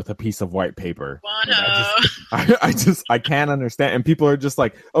blend in with a piece of white paper. I can't understand. And people are just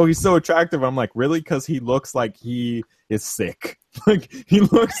like, oh, he's so attractive. I'm like, really? Because he looks like he is sick. Like he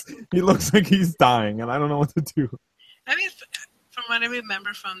looks like he's dying, and I don't know what to do. I mean, from what I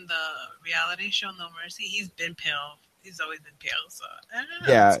remember from the reality show No Mercy, he's been pale. He's always been pale, so I don't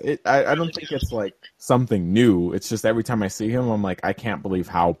know. Yeah, I don't think it's like something new. It's just every time I see him, I'm like, I can't believe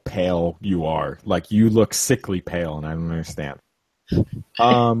how pale you are. Like you look sickly pale, and I don't understand.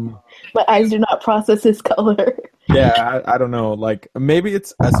 My eyes do not process his color. Yeah, I don't know. Like maybe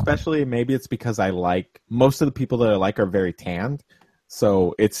it's because I like most of the people that I like are very tanned,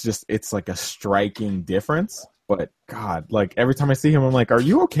 so it's like a striking difference. But God, like every time I see him, I'm like, are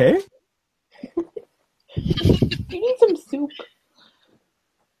you okay? You need some soup.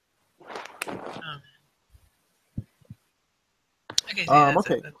 Okay.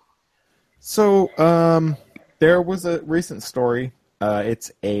 Okay. So, there was a recent story.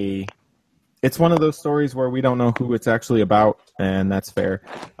 It's one of those stories where we don't know who it's actually about, and that's fair.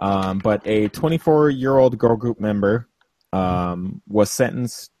 But a 24-year-old girl group member was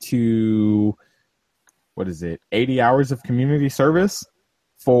sentenced to 80 hours of community service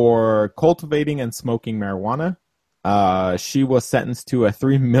for cultivating and smoking marijuana. She was sentenced to a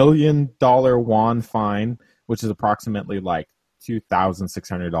 $3 million won fine, which is approximately like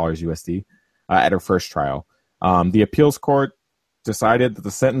 $2,600 USD, at her first trial. The appeals court decided that the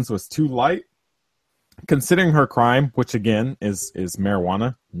sentence was too light, considering her crime, which again is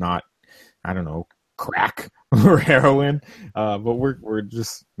marijuana, not, I don't know, crack or heroin, but we're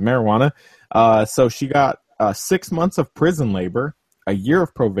just marijuana. So she got 6 months of prison labor, a year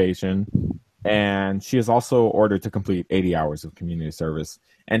of probation, and she is also ordered to complete 80 hours of community service.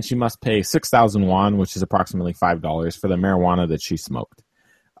 And she must pay 6,000 won, which is approximately $5, for the marijuana that she smoked.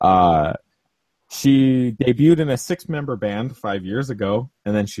 She debuted in a 6-member band 5 years ago,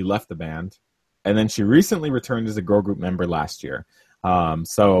 and then she left the band. And then she recently returned as a girl group member last year.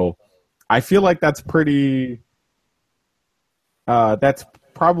 So I feel like that's pretty... that's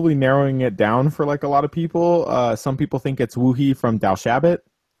probably narrowing it down for like a lot of people. Some people think it's Woohee from Dal Shabbat,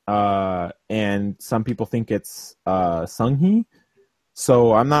 and some people think it's Sunghee.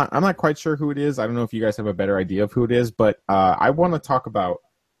 So I'm not quite sure who it is. I don't know if you guys have a better idea of who it is, but I want to talk about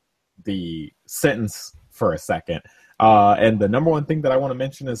the sentence for a second. And the number one thing that I want to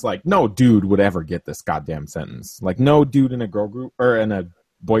mention is like, no dude would ever get this goddamn sentence. Like no dude in a girl group or in a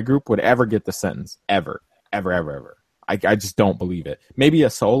boy group would ever get the sentence ever. I just don't believe it. Maybe a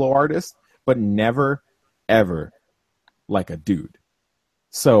solo artist, but never, ever like a dude.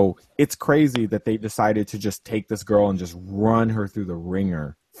 So it's crazy that they decided to just take this girl and just run her through the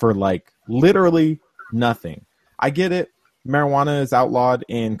ringer for like literally nothing. I get it. Marijuana is outlawed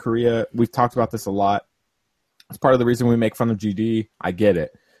in Korea. We've talked about this a lot. It's part of the reason we make fun of GD. I get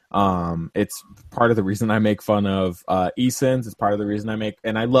it. It's part of the reason I make fun of Easons. It's part of the reason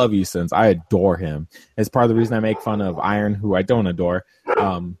and I love Easons. I adore him. It's part of the reason I make fun of Iron, who I don't adore.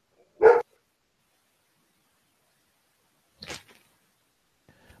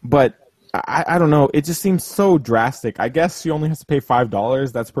 But I don't know. It just seems so drastic. I guess she only has to pay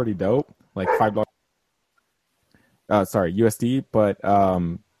 $5. That's pretty dope. Like $5. Sorry, USD. But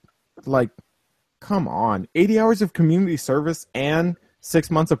like, come on. 80 hours of community service and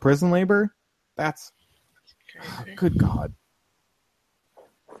 6 months of prison labor? That's good God.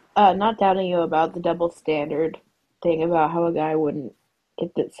 not doubting you about the double standard thing about how a guy wouldn't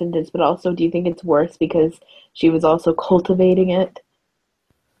get that sentence, but also, do you think it's worse because she was also cultivating it?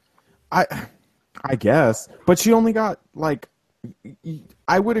 I I guess, but she only got like,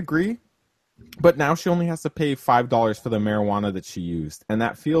 I would agree, but now she only has to pay $5 for the marijuana that she used, and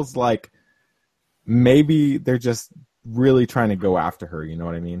that feels like maybe they're just really trying to go after her. You know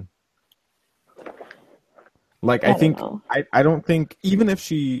what I mean? Like, I don't know. I don't think, even if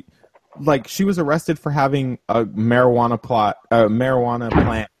she, like, she was arrested for having a marijuana plant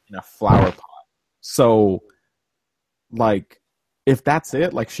in a flower pot. So, like, if that's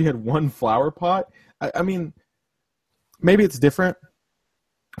it, like, she had one flower pot. I mean, maybe it's different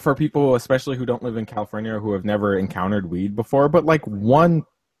for people, especially who don't live in California or who have never encountered weed before. But like, one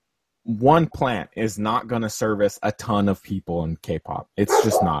plant is not going to service a ton of people in K-pop. It's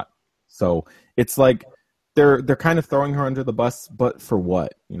just not. So it's like they're kind of throwing her under the bus, but for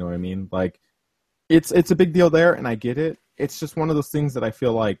what? You know what I mean? Like, it's a big deal there, and I get it. It's just one of those things that I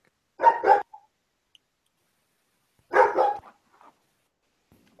feel like.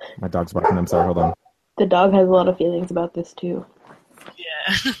 My dog's barking. I'm sorry. Hold on. The dog has a lot of feelings about this too.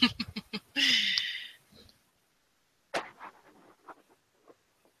 Yeah.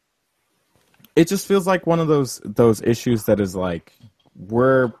 It just feels like one of those issues that is like,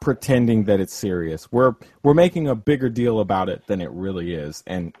 we're pretending that it's serious. We're making a bigger deal about it than it really is,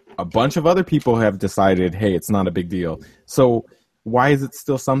 and a bunch of other people have decided, hey, it's not a big deal. So why is it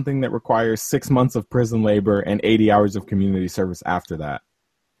still something that requires 6 months of prison labor and 80 hours of community service after that?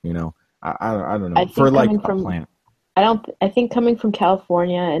 You know, I don't know. For like a plant. I think coming from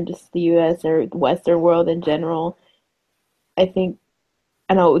California and just the US or the Western world in general, I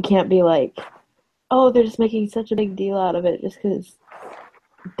know we can't be like, oh, they're just making such a big deal out of it just because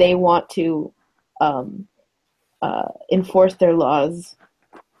they want to enforce their laws.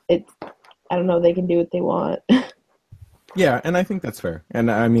 I don't know, they can do what they want. Yeah, and I think that's fair.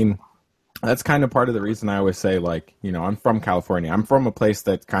 And I mean, that's kind of part of the reason I always say, like, you know, I'm from California. I'm from a place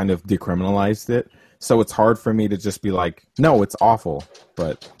that kind of decriminalized it. So it's hard for me to just be like, no, it's awful.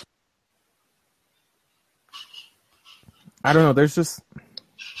 But I don't know. There's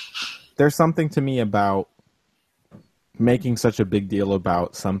something to me about making such a big deal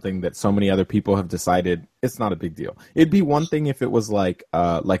about something that so many other people have decided it's not a big deal. It'd be one thing if it was like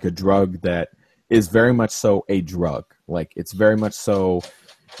a drug that is very much so a drug. Like, it's very much so,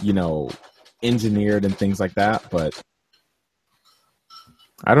 you know, engineered and things like that. But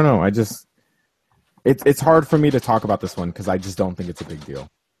I don't know. It's hard for me to talk about this one because I just don't think it's a big deal.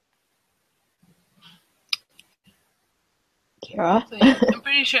 Kira? I'm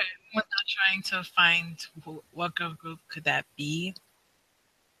pretty sure we're not trying to find what girl group could that be.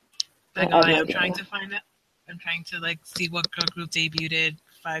 Like, I am trying to find it. I'm trying to like see what girl group debuted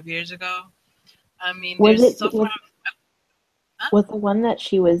 5 years ago. I mean, was the one that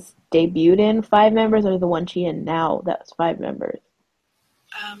she was debuted in 5 members, or the one she in now that was 5 members?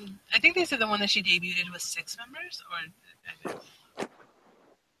 I think they said the one that she debuted was 6 members, or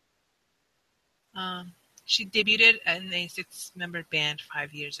she debuted in a 6-member band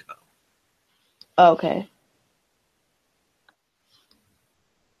 5 years ago. Oh, okay.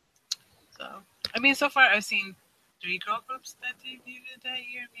 So, I mean, so far I've seen 3 girl groups that debuted that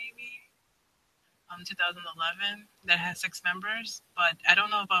year, maybe. 2011, that has 6 members, but I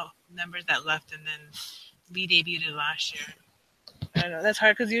don't know about members that left and then re-debuted last year. I don't know. That's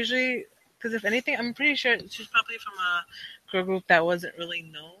hard because if anything, I'm pretty sure she's probably from a girl group that wasn't really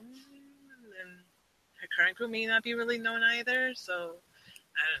known, and her current group may not be really known either. So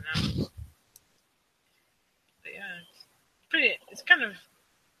I don't know. But yeah, it's kind of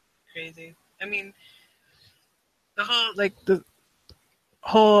crazy. I mean, the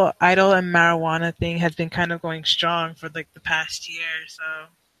whole idol and marijuana thing has been kind of going strong for like the past year. So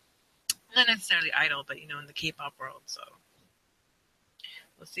not necessarily idol, but in the K-pop world. So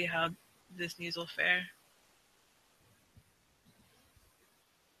we'll see how this news will fare.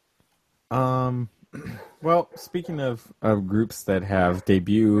 Well, speaking of groups that have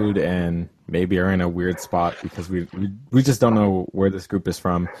debuted and maybe are in a weird spot because we just don't know where this group is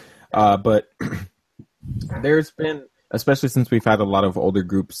from, but there's been, especially since we've had a lot of older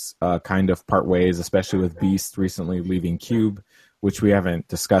groups kind of part ways, especially with Beast recently leaving Cube, which we haven't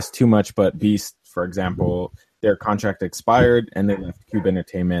discussed too much, but Beast, for example, their contract expired and they left Cube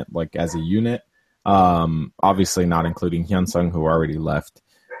Entertainment like as a unit, obviously not including Hyunsung, who already left.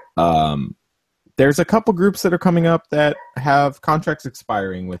 There's a couple groups that are coming up that have contracts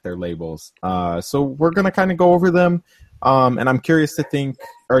expiring with their labels. So we're going to kind of go over them. And I'm curious to think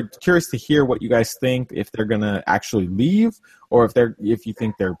are curious to hear what you guys think, if they're gonna actually leave, or if you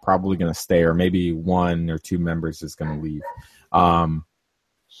think they're probably gonna stay, or maybe one or two members is gonna leave.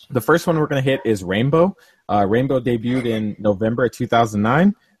 The first one we're gonna hit is Rainbow. Rainbow debuted in November of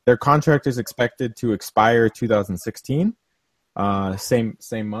 2009. Their contract is expected to expire 2016. Same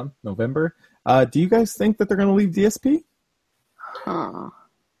month, November. Do you guys think that they're gonna leave DSP?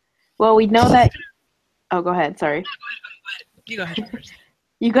 Well, we know that. Oh, go ahead. Sorry. You go ahead first.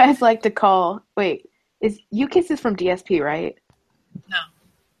 You guys like to call. Wait, is UKISS is from DSP, right?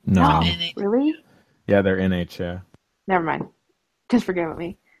 No. NH. Really? Yeah, they're NH. Yeah. Never mind. Just forget about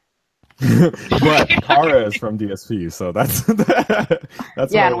me. But Kara is from DSP, so that's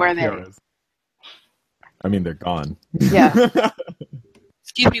Yeah, and where they're. I mean, they're gone. Yeah.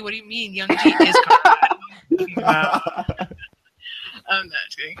 Excuse me, what do you mean? Young G is gone. I'm not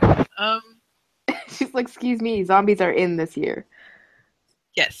kidding. She's like, excuse me, zombies are in this year.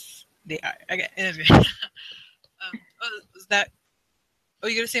 Yes, they are. Okay. Was that? Oh,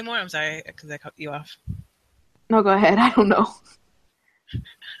 you gonna say more? I'm sorry, because I cut you off. No, go ahead. I don't know.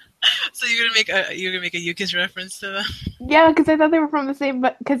 So you're gonna make a UKISS reference to them? Yeah, because I thought they were from the same.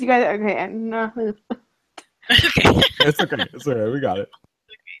 But because you guys, okay, no. Okay. It's okay. It's okay. We got it.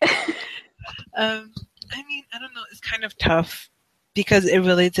 I mean, I don't know. It's kind of tough because it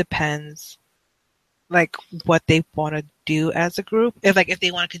really depends, like, what they want to do as a group. If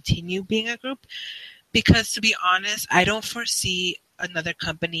they want to continue being a group. Because to be honest, I don't foresee another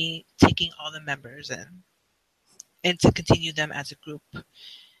company taking all the members in and to continue them as a group.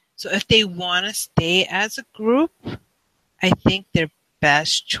 So if they want to stay as a group, I think their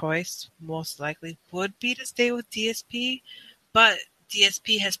best choice most likely would be to stay with DSP. But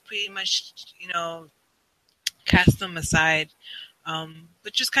DSP has pretty much, cast them aside,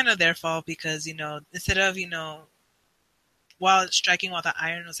 but just kind of their fault because, instead of, while the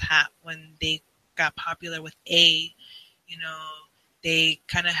iron was hot when they got popular with A, they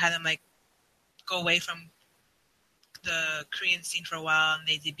kind of had them like go away from the Korean scene for a while, and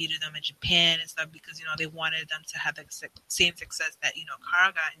they debuted them in Japan and stuff because, they wanted them to have the same success that,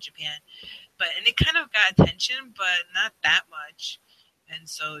 Kara got in Japan. And it kind of got attention, but not that much. And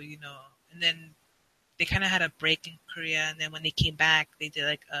so, and then they kind of had a break in Korea, and then when they came back, they did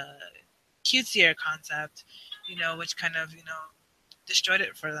like a cutesier concept, which kind of, destroyed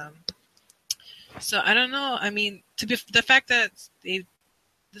it for them. So I don't know. I mean, the fact that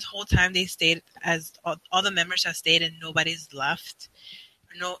this whole time they stayed as all the members have stayed and nobody's left.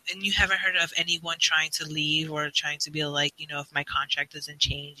 And you haven't heard of anyone trying to leave or trying to be like, if my contract doesn't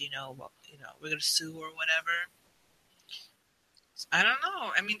change, we're gonna sue or whatever. So I don't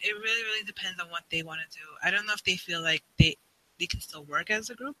know. I mean, it really, really depends on what they want to do. I don't know if they feel like they can still work as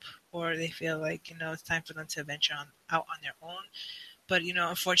a group, or they feel like it's time for them to venture out on their own. But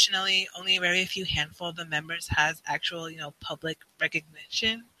unfortunately, only a very few handful of the members has actual public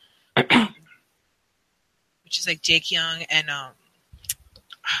recognition, which is like Jake Young and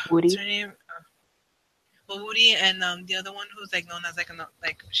Woody. What's her name? Woody and the other one who's like known as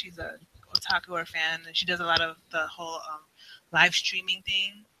like she's a otaku or fan, and she does a lot of the whole live streaming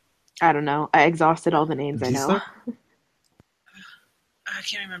thing. I don't know. I exhausted all the names I know. I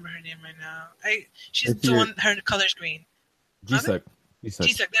can't remember her name right now. She's the one. Her color's green. Jisuk.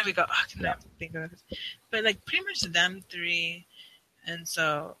 There we go. I cannot think of it. But like pretty much them three, and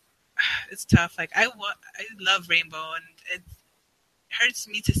so it's tough. Like I love Rainbow, and it hurts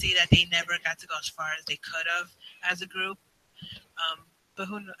me to see that they never got to go as far as they could have as a group. But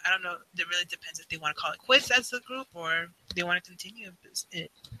I don't know. It really depends if they want to call it quits as a group or they want to continue.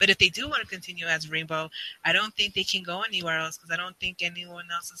 But if they do want to continue as Rainbow, I don't think they can go anywhere else because I don't think anyone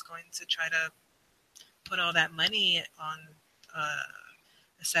else is going to try to put all that money on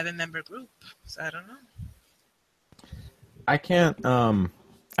a 7-member group. So I don't know. I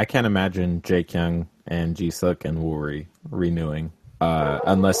can't imagine Jake Young and Jisuk and Woory renewing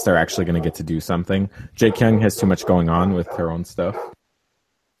unless they're actually going to get to do something. Jake Young has too much going on with her own stuff.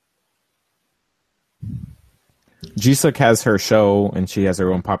 Jisuk has her show and she has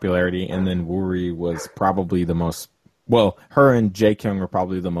her own popularity, and then Woory was probably the most. Well, her and Jake Young were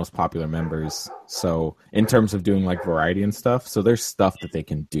probably the most popular members. So in terms of doing like variety and stuff, so there's stuff that they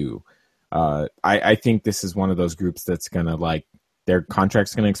can do. I think this is one of those groups that's gonna like their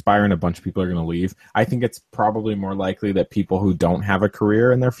contract's gonna expire and a bunch of people are gonna leave. I think it's probably more likely that people who don't have a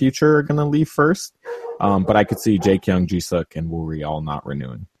career in their future are gonna leave first. But I could see Jake Young, Jisuk, and Woory all not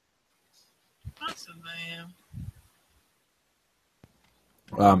renewing. Possibly, yeah.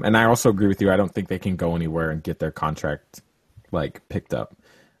 And I also agree with you. I don't think they can go anywhere and get their contract like picked up.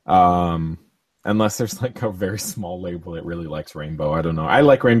 Unless there's like a very small label that really likes Rainbow. I don't know. I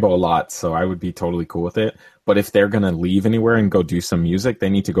like Rainbow a lot, so I would be totally cool with it. But if they're going to leave anywhere and go do some music, they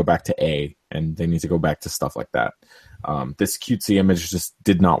need to go back to A, and they need to go back to stuff like that. This cutesy image just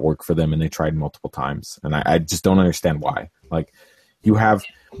did not work for them, and they tried multiple times. And I just don't understand why. Like, you have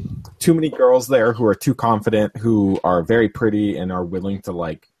too many girls there who are too confident, who are very pretty and are willing to,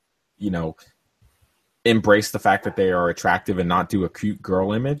 like, you know, embrace the fact that they are attractive and not do a cute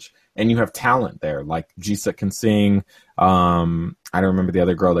girl image. And you have talent there, like Jisa can sing. I don't remember the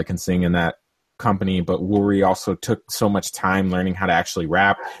other girl that can sing in that company, but Wuri also took so much time learning how to actually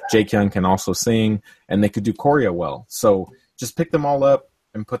rap. Jaekyung can also sing, and they could do choreo well. So just pick them all up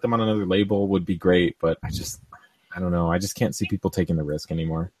and put them on another label would be great. But I don't know. I just can't see people taking the risk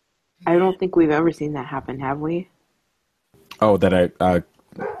anymore. I don't think we've ever seen that happen, have we? Oh, that a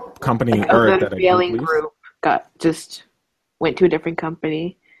company like, or that a failing group went to a different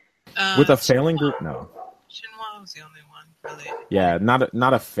company. With a failing group, no. Shinhwa was the only one, really. Yeah,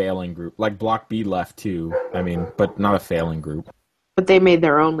 not a failing group. Like Block B left too. I mean, but not a failing group. But they made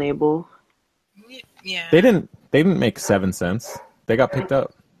their own label. Yeah. They didn't make 7 cents. They got picked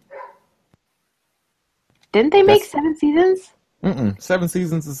up. Didn't they make 7 Seasons? 7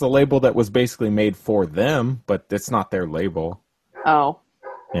 Seasons is a label that was basically made for them, but it's not their label. Oh.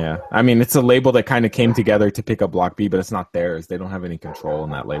 Yeah, I mean, it's a label that kind of came together to pick up Block B, but it's not theirs. They don't have any control in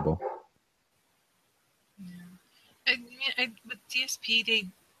that label. Yeah. With DSP,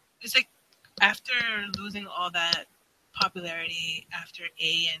 it's like after losing all that popularity after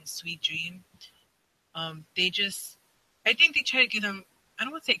A and Sweet Dream, I think they try to give them, I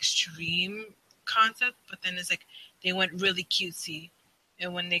don't want to say extreme concept, but then it's like they went really cutesy.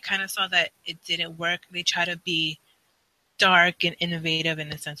 And when they kind of saw that it didn't work, they try to be dark and innovative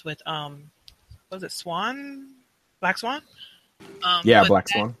in a sense with was it Black Swan? Yeah, Black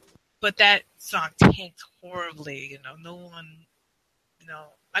Swan. But that song tanked horribly, no one,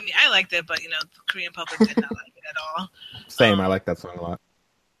 I mean, I liked it, but the Korean public did not like it at all. Same, I like that song a lot.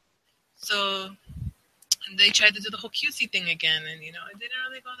 So they tried to do the whole cutesy thing again, and it didn't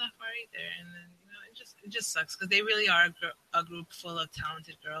really go that far either. And then it just sucks because they really are a group full of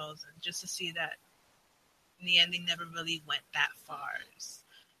talented girls, and just to see that in the end they never really went that far, it's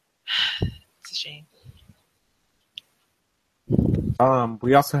a shame.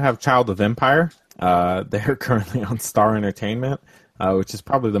 We also have Child of Empire. They're currently on Star Entertainment, which is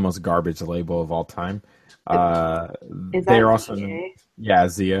probably the most garbage label of all time. Is they're that also ZA?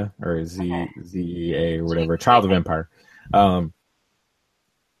 Zia or Okay. ZEA or whatever. Child of Empire.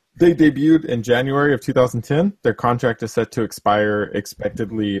 They debuted in January of 2010. Their contract is set to expire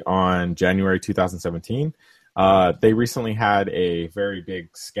expectedly on January 2017. They recently had a very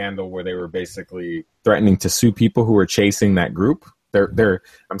big scandal where they were basically threatening to sue people who were chasing that group.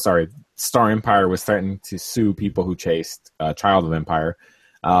 Star Empire was threatening to sue people who chased Child of Empire.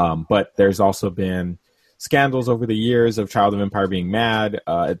 But there's also been scandals over the years of Child of Empire being mad.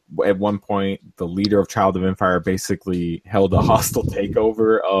 At one point, the leader of Child of Empire basically held a hostile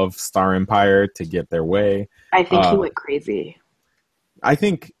takeover of Star Empire to get their way. I think he went crazy. I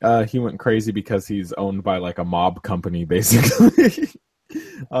think he went crazy because he's owned by like a mob company, basically.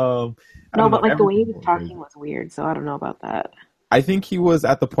 No, but like the way he was talking was weird, so I don't know about that. I think he was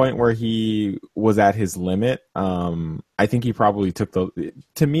at the point where he was at his limit. I think he probably to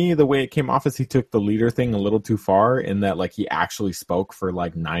me, the way it came off is he took the leader thing a little too far in that like he actually spoke for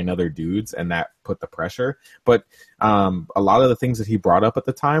like 9 other dudes and that put the pressure. But a lot of the things that he brought up at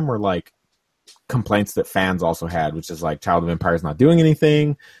the time were like complaints that fans also had, which is like Child of Empire is not doing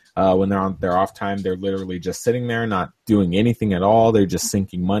anything. When they're on their off time, they're literally just sitting there, not doing anything at all. They're just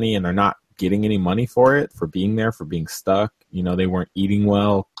sinking money and they're not getting any money for it, for being there, for being stuck. They weren't eating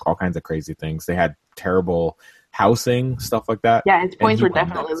well, all kinds of crazy things. They had terrible housing, stuff like that. Yeah, his points were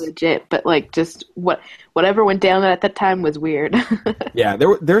definitely legit, but like just whatever went down at that time was weird. Yeah,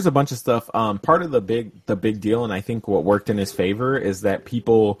 there's a bunch of stuff. Part of the big deal, and I think what worked in his favor is that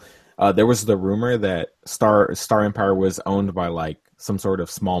people. There was the rumor that Star Empire was owned by like some sort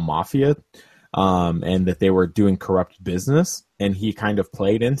of small mafia, and that they were doing corrupt business, and he kind of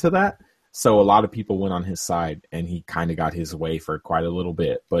played into that. So a lot of people went on his side, and he kind of got his way for quite a little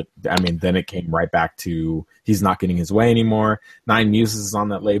bit. But I mean, then it came right back to he's not getting his way anymore. 9 Muses is on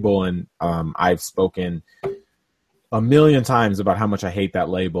that label, and I've spoken a million times about how much I hate that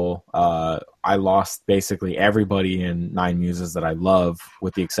label. I lost basically everybody in 9 Muses that I love,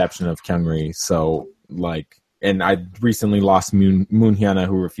 with the exception of Kyungri. So like, and I recently lost Moon Hyuna,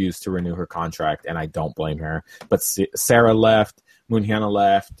 who refused to renew her contract, and I don't blame her. But Sarah left. Moon Hyuna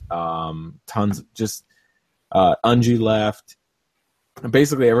left, Unji left,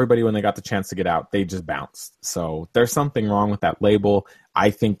 basically everybody, when they got the chance to get out, they just bounced. So there's something wrong with that label. I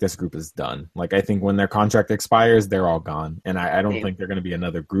think this group is done. Like, I think when their contract expires, they're all gone. And I don't think they're going to be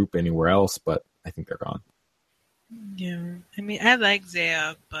another group anywhere else, but I think they're gone. Yeah, I mean, I like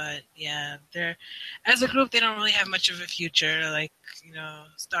Zaya, but yeah, they're as a group, they don't really have much of a future. Like, you know,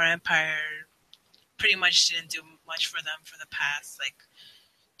 Star Empire pretty much didn't do much for them for the past like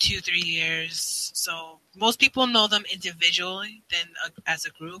 2-3 years. So most people know them individually than as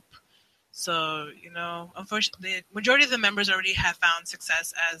a group. So, you know, unfortunately, the majority of the members already have found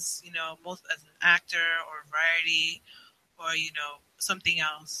success as, you know, both as an actor or variety or, you know, something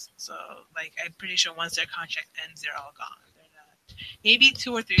else. So, like, I'm pretty sure once their contract ends, they're all gone. They're not. Maybe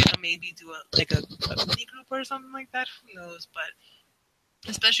 2 or 3 of them maybe do a mini group or something like that. Who knows? But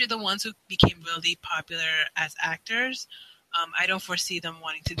especially the ones who became really popular as actors, I don't foresee them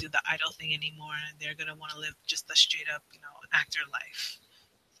wanting to do the idol thing anymore. They're going to want to live just a straight up, you know, actor life.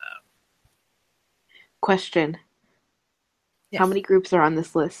 So. Question. Yes. How many groups are on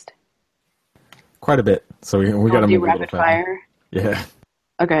this list? Quite a bit. So we got to move rapid fire. Yeah.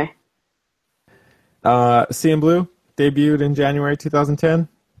 Okay. CN Blue debuted in January 2010.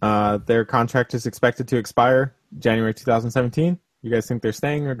 Their contract is expected to expire January 2017. You guys think they're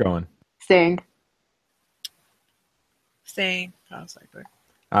staying or going? Staying. Most likely.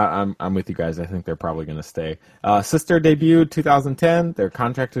 I'm with you guys. I think they're probably going to stay. Sister debuted 2010. Their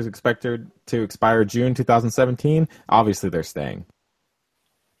contract is expected to expire June 2017. Obviously, they're staying.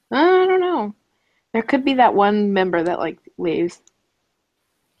 I don't know. There could be that one member that like leaves.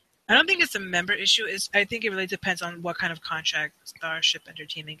 I don't think it's a member issue. I think it really depends on what kind of contract Starship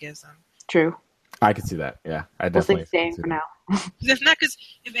Entertainment gives them. True. I could see that. Yeah, I definitely. We'll say staying for now. If not, because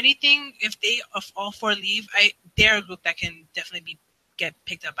if anything, if they of all 4 leave, they're a group that can definitely get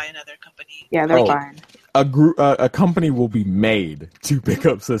picked up by another company. Yeah, they're fine. A company will be made to pick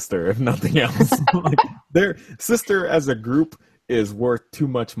up Sister, if nothing else. Like, their Sister as a group is worth too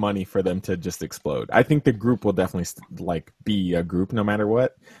much money for them to just explode. I think the group will definitely be a group no matter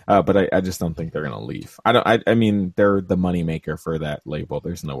what. But I just don't think they're gonna leave. I mean, they're the money maker for that label.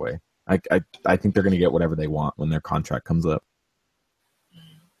 There's no way. I think they're gonna get whatever they want when their contract comes up.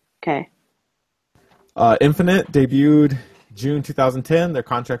 Okay. Infinite debuted June 2010. Their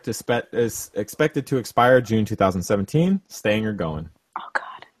contract is expected to expire June 2017. Staying or going? Oh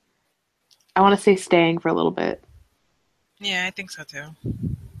God. I want to say staying for a little bit. Yeah, I think so too.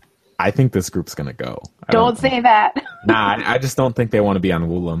 I think this group's gonna go. Don't say that. Nah, I just don't think they want to be on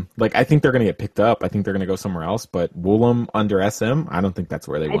Woolum. Like, I think they're gonna get picked up. I think they're gonna go somewhere else. But Woolum under SM, I don't think that's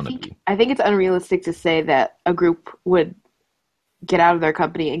where they want to be. I think it's unrealistic to say that a group would get out of their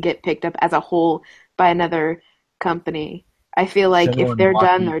company and get picked up as a whole by another company. I feel like if they're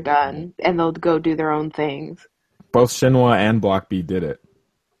done, they're done, and they'll go do their own things. Both Shinhwa and Block B did it.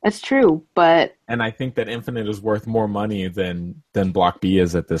 That's true, but... And I think that Infinite is worth more money than Block B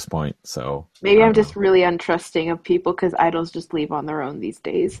is at this point, so... Maybe I'm just really untrusting of people because idols just leave on their own these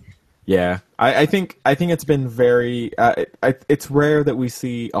days. Yeah, I think it's been very... it's rare that we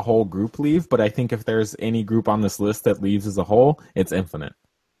see a whole group leave, but I think if there's any group on this list that leaves as a whole, it's Infinite.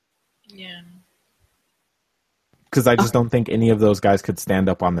 Yeah. Because I just don't think any of those guys could stand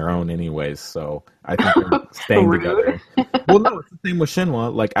up on their own anyways, so I think they're staying together. Well, no, it's the same with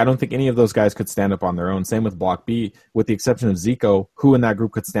Shinhwa. Like, I don't think any of those guys could stand up on their own. Same with Block B, with the exception of Zico. Who in that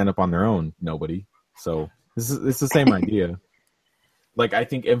group could stand up on their own? Nobody. So it's the same idea. Like, I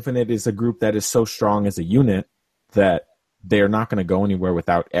think Infinite is a group that is so strong as a unit that they're not going to go anywhere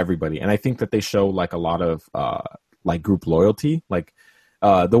without everybody. And I think that they show, like, a lot of, group loyalty. Like,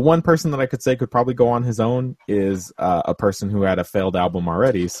 the one person that I could say could probably go on his own is a person who had a failed album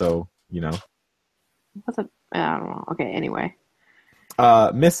already. So, you know. I don't know. Okay, anyway.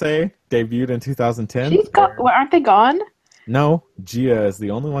 Miss A debuted in 2010. Aren't they gone? No, Gia is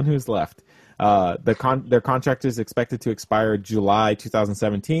the only one who's left. Their contract is expected to expire July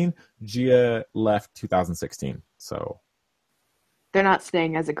 2017. Gia left 2016. So they're not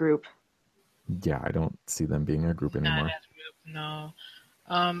staying as a group. Yeah, I don't see them being a group anymore. Not as a group,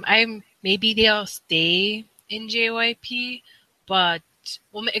 no. Maybe they'll stay in JYP, but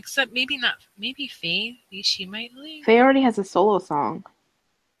except maybe not. Maybe Faye. She might leave. Faye already has a solo song.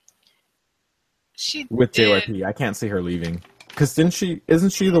 With JYP, I can't see her leaving. Because isn't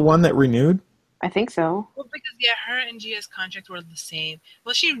she the one that renewed? I think so. Well, because her and Gia's contract were the same.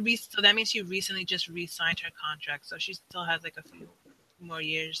 Well, so that means she recently just re-signed her contract, so she still has like a few more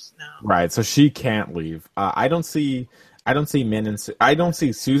years now. Right, so she can't leave. I don't see Min and I don't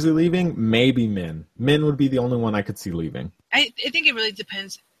see Suzy leaving. Maybe Min. Min would be the only one I could see leaving. I think it really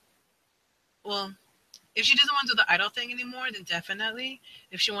depends. Well, if she doesn't want to do the idol thing anymore, then definitely.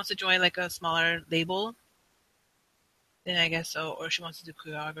 If she wants to join like a smaller label, then I guess so. Or she wants to do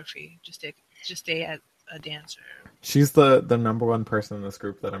choreography, just stay as a dancer. She's the number one person in this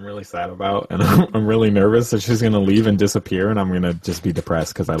group that I'm really sad about, and I'm really nervous that she's gonna leave and disappear, and I'm gonna just be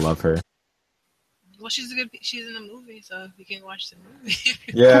depressed because I love her. Well, she's in the movie, so you can watch the movie.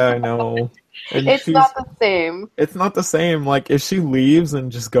 Yeah, I know. And It's not the same. It's not the same. Like, if she leaves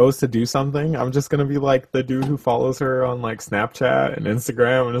and just goes to do something, I'm just gonna be like the dude who follows her on like Snapchat and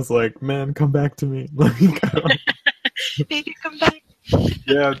Instagram, and is like, "Man, come back to me." Like, Baby, come back.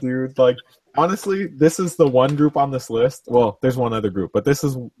 yeah, dude. Like, honestly, this is the one group on this list. Well, there's one other group, but this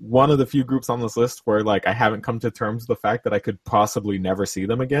is one of the few groups on this list where like I haven't come to terms with the fact that I could possibly never see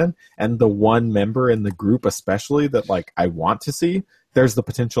them again. And the one member in the group, especially that like I want to see, there's the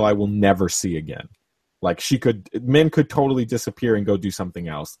potential I will never see again. Like, Min could totally disappear and go do something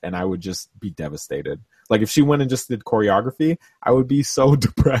else, and I would just be devastated. Like, if she went and just did choreography, I would be so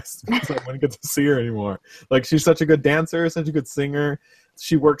depressed because I wouldn't get to see her anymore. Like, she's such a good dancer, such a good singer.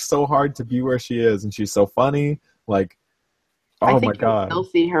 She works so hard to be where she is, and she's so funny. Like, oh my God. You'd still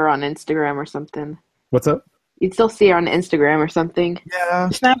see her on Instagram or something. What's up? You'd still see her on Instagram or something. Yeah.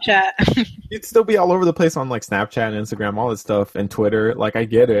 Snapchat. You'd still be all over the place on like Snapchat and Instagram, all this stuff, and Twitter. Like, I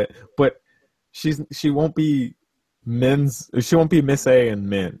get it, but she won't be Miss A and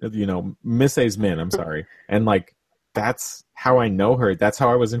Min, you know, Miss A's Min, I'm sorry. And like, that's how I know her. That's how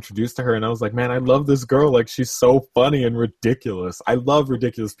I was introduced to her. And I was like, man, I love this girl. Like, she's so funny and ridiculous. I love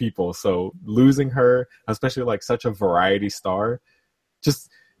ridiculous people. So losing her, especially like such a variety star, just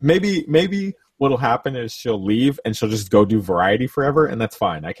maybe what'll happen is she'll leave and she'll just go do variety forever. And that's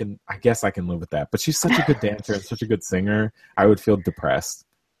fine. I guess I can live with that. But she's such a good dancer and such a good singer. I would feel depressed.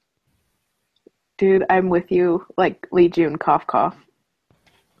 Dude, I'm with you. Like Lee Jun, cough, cough.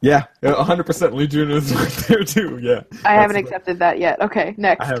 Yeah, 100% Lee Jun is right there too. Yeah, I haven't accepted that yet. Okay,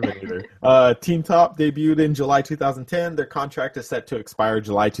 next. I haven't either. Teen Top debuted in July 2010. Their contract is set to expire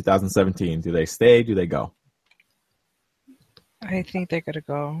July 2017. Do they stay? Do they go? I think they're gonna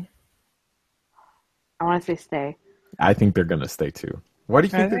go. I want to say stay. I think they're gonna stay too. Why do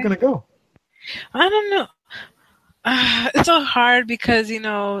you think they're gonna go? I don't know. It's so hard because, you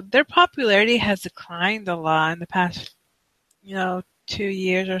know, their popularity has declined a lot in the past, you know, 2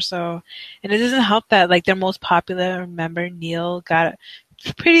 years or so. And it doesn't help that, like, their most popular member, Neil, he got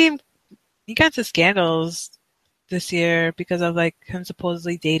into scandals this year because of, like, him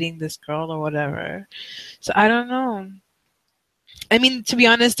supposedly dating this girl or whatever. So I don't know. I mean, to be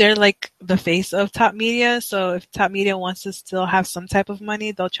honest, they're like the face of Top Media. So if Top Media wants to still have some type of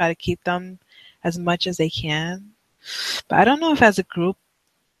money, they'll try to keep them as much as they can. But I don't know if as a group,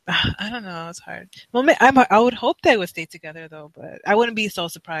 I don't know. It's hard. Well, I would hope they would stay together, though. But I wouldn't be so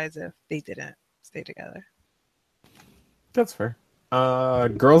surprised if they didn't stay together. That's fair.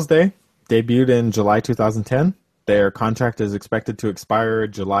 Girls' Day debuted in July 2010. Their contract is expected to expire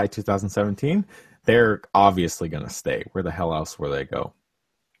July 2017. They're obviously going to stay. Where the hell else will they go?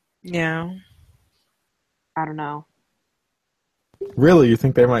 Yeah. I don't know. Really? You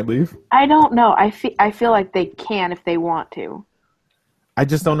think they might leave? I don't know. I feel like they can if they want to. I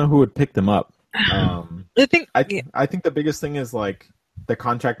just don't know who would pick them up. I think the biggest thing is like the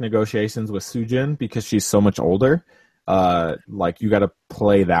contract negotiations with Soojin because she's so much older. Like, you got to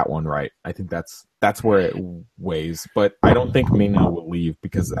play that one right. I think that's where it weighs. But I don't think Mina will leave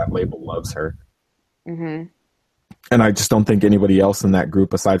because that label loves her. Mm-hmm. And I just don't think anybody else in that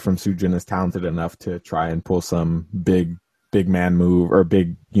group aside from Soojin is talented enough to try and pull some big man move or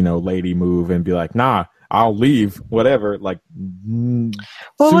big, you know, lady move and be like, nah, I'll leave, whatever. Like,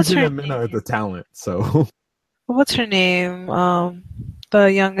 Soojin and Mina are the talent. So, what's her name?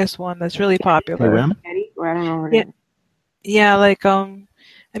 The youngest one that's really popular. Eddie? Or I don't know her name. Yeah, like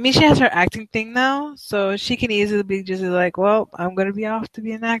I mean, she has her acting thing now, so she can easily be just like, well, I'm gonna be off to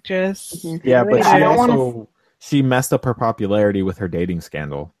be an actress. Mm-hmm. Yeah, but she messed up her popularity with her dating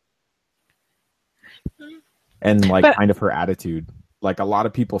scandal. And kind of her attitude. Like, a lot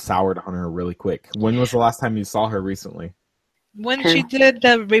of people soured on her really quick. When was the last time you saw her recently? When she did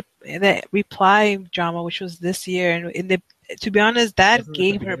the reply drama, which was this year, and to be honest, that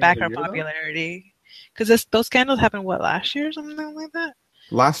gave her back her popularity. Because those scandals happened, last year or something like that?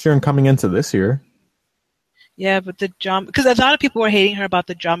 Last year and coming into this year. Yeah, but the drama, because a lot of people were hating her about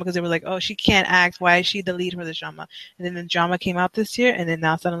the drama because they were like, oh, she can't act. Why is she the lead for this drama? And then the drama came out this year, and then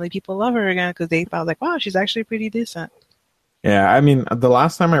now suddenly people love her again because they felt like, wow, she's actually pretty decent. Yeah, I mean, the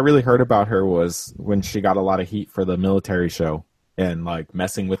last time I really heard about her was when she got a lot of heat for the military show. And, like,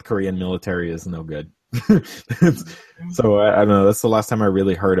 messing with Korean military is no good. So, I don't know. That's the last time I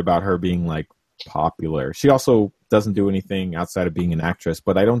really heard about her being, like, popular. She also doesn't do anything outside of being an actress,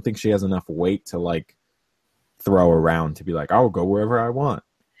 but I don't think she has enough weight to like throw around to be like, I'll go wherever I want.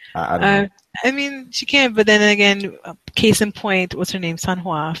 I don't know. I mean, she can, but then again, case in point, what's her name?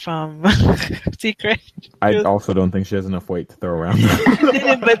 Sanhua from Secret. I also don't think she has enough weight to throw around.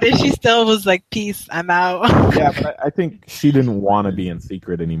 But then she still was like, peace, I'm out. Yeah, but I think she didn't want to be in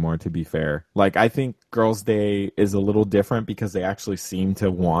Secret anymore, to be fair. Like, I think Girls' Day is a little different because they actually seem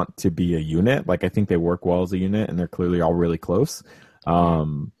to want to be a unit. Like, I think they work well as a unit, and they're clearly all really close.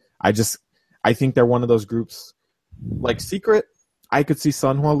 I think they're one of those groups, like Secret, I could see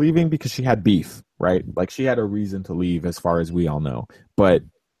Sunhwa leaving because she had beef, right? Like, she had a reason to leave as far as we all know. But,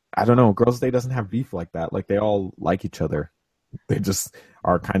 I don't know, Girls' Day doesn't have beef like that. Like, they all like each other. They just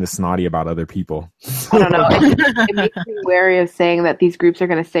are kind of snotty about other people. I don't know. It makes me wary of saying that these groups are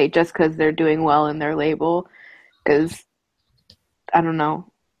going to stay just because they're doing well in their label. Because, I don't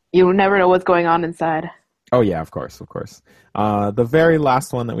know. You never know what's going on inside. Oh, yeah, of course. The very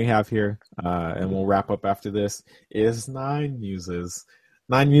last one that we have here, and we'll wrap up after this, is Nine Muses.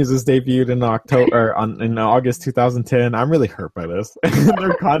 Nine Muses debuted in August 2010. I'm really hurt by this.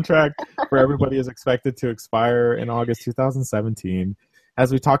 Their contract for everybody is expected to expire in August 2017.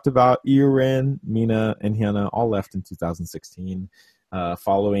 As we talked about, Iurin, Mina, and Hyuna all left in 2016,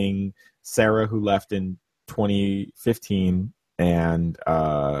 following Sarah, who left in 2015, and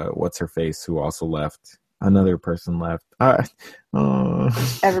what's her face, who also left. Another person left.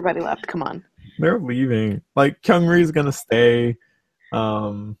 Everybody left. Come on. They're leaving. Like, Kyungri's gonna stay.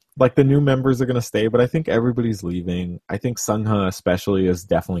 Like, the new members are gonna stay, but I think everybody's leaving. I think Sungha especially is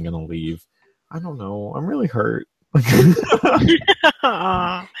definitely gonna leave. I don't know. I'm really hurt.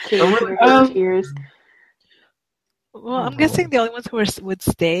 Tears. Well, I'm guessing the only ones who would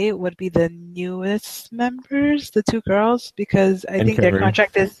stay would be the newest members, the two girls, because I think their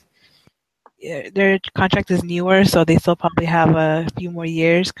contract is newer, so they still probably have a few more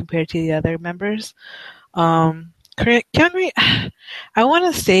years compared to the other members. Kyungri, I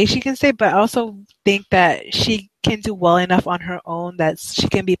want to say she can stay, but I also think that she can do well enough on her own that she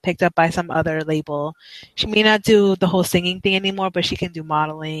can be picked up by some other label. She may not do the whole singing thing anymore, but she can do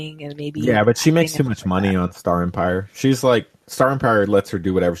modeling and maybe... Yeah, but she makes too much money on Star Empire. She's like, Star Empire lets her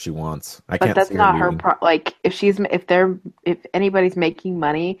do whatever she wants. But that's not her like, if anybody's making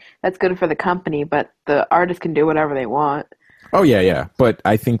money, that's good for the company, but the artist can do whatever they want. Oh, yeah. But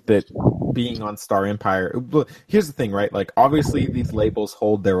I think that being on Star Empire... Here's the thing, right? Like, obviously, these labels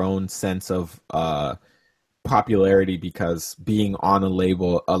hold their own sense of popularity because being on a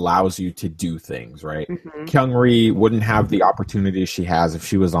label allows you to do things, right? Mm-hmm. Kyungri wouldn't have the opportunity she has if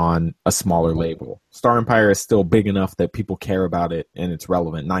she was on a smaller label. Star Empire is still big enough that people care about it and it's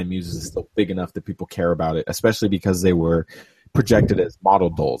relevant. Nine Muses is still big enough that people care about it, especially because they were projected as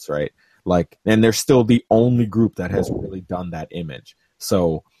model dolls, right? Like, and they're still the only group that has really done that image.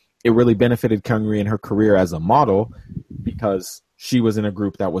 So it really benefited Kyungri in her career as a model because she was in a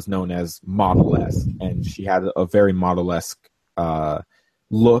group that was known as Model-esque, and she had a very Model-esque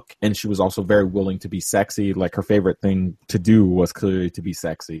look, and she was also very willing to be sexy. Like, her favorite thing to do was clearly to be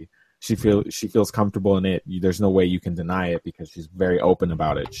sexy. She feels comfortable in it. There's no way you can deny it because she's very open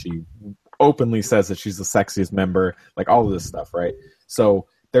about it. She openly says that she's the sexiest member, like all of this stuff, right? So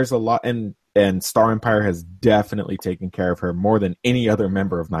there's a lot, and Star Empire has definitely taken care of her more than any other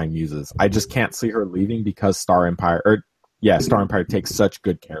member of Nine Muses. I just can't see her leaving because Star Empire takes such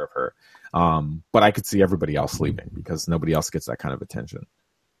good care of her. But I could see everybody else leaving because nobody else gets that kind of attention.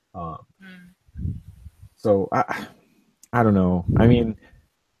 So I don't know. I mean,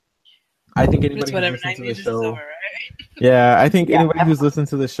 I think anybody who's listened to the show, over, right? Yeah, I think anybody who's listened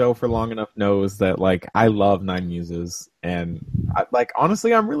to the show for long enough knows that, like, I love Nine Muses, and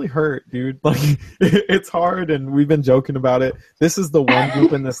honestly, I'm really hurt, dude. Like, it's hard, and we've been joking about it. This is the one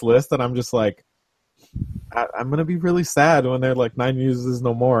group in this list that I'm just like, I'm gonna be really sad when they're like Nine Muses is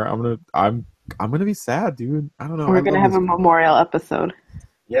no more. I'm gonna be sad, dude. I don't know. We're gonna have a memorial episode.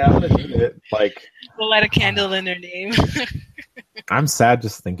 Yeah, I'm gonna do it. Like, we'll light a candle in their name. I'm sad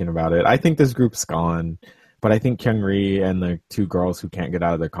just thinking about it. I think this group's gone, but I think Kyungri and the two girls who can't get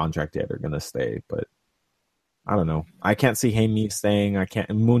out of their contract yet are gonna stay. But I don't know. I can't see Haemi staying.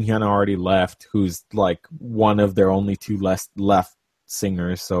 Moon Hyuna already left, who's like one of their only two left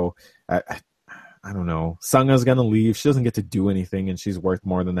singers. So I don't know. Sungha's gonna leave. She doesn't get to do anything, and she's worth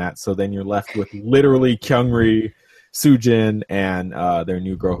more than that. So then you're left with literally Kyungri, Soojin, and their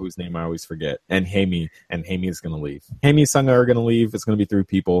new girl whose name I always forget, and Haemi. And Haemi is gonna leave. Haemi and Sungha are gonna leave. It's gonna be 3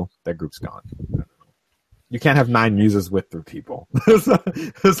 people. That group's gone. You can't have 9 muses with 3 people. It's not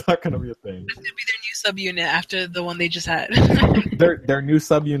going to be a thing. It's going to be their new subunit after the one they just had. Their new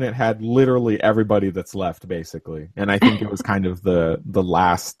subunit had literally everybody that's left, basically. And I think it was kind of the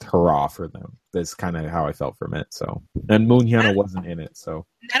last hurrah for them. That's kind of how I felt from it. So, and Moon Hyuna wasn't in it, so.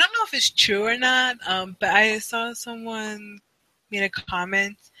 I don't know if it's true or not, but I saw someone made a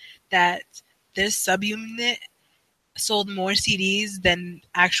comment that this subunit sold more CDs than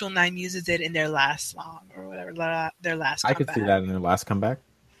actual 9 Muses did in their last song or whatever, their last comeback. I could see that in their last comeback.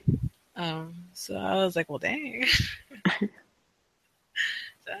 So I was like, well, dang.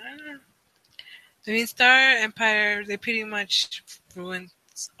 So, I mean, Star Empire, they pretty much ruined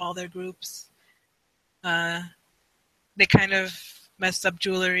all their groups. They kind of messed up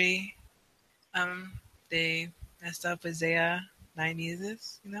Jewelry. They messed up with Zaya, 9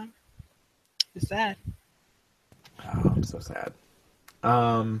 Muses, you know? It's sad. Oh, I'm so sad.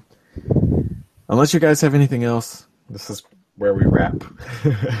 Unless you guys have anything else, this is where we wrap.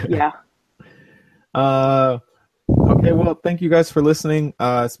 Yeah. Okay, well, thank you guys for listening.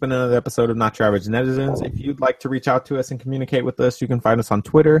 It's been another episode of Not Your Average Netizens. If you'd like to reach out to us and communicate with us, you can find us on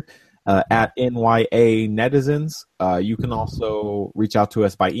Twitter at NYA Netizens. You can also reach out to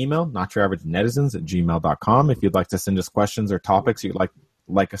us by email, notyouraveragenetizens@gmail.com. If you'd like to send us questions or topics you'd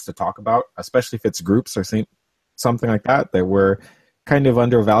like us to talk about, especially if it's groups or something like that we're kind of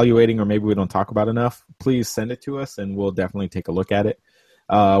under-evaluating or maybe we don't talk about enough, please send it to us and we'll definitely take a look at it.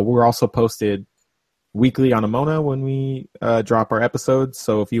 We're also posted weekly on Amona when we drop our episodes,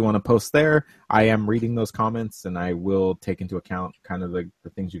 so if you want to post there, I am reading those comments and I will take into account kind of the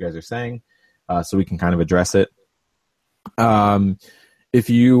things you guys are saying, so we can kind of address it. If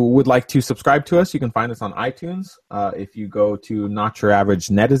you would like to subscribe to us, you can find us on iTunes. If you go to Not Your Average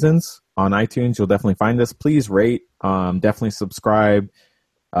Netizens on iTunes, you'll definitely find us. Please rate, definitely subscribe,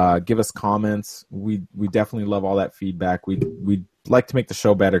 give us comments. We definitely love all that feedback. We'd like to make the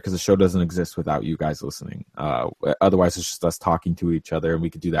show better because the show doesn't exist without you guys listening. Otherwise, it's just us talking to each other, and we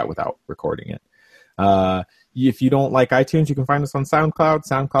could do that without recording it. If you don't like iTunes, you can find us on SoundCloud,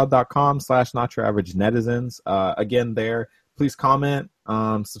 soundcloud.com/notyouraveragenetizens. Again, there, please comment,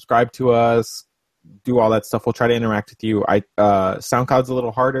 subscribe to us, do all that stuff. We'll try to interact with you. SoundCloud's a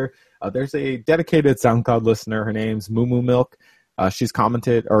little harder. There's a dedicated SoundCloud listener. Her name's Moo Moo Milk. She's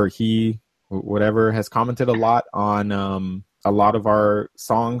commented, or he, whatever, has commented a lot on a lot of our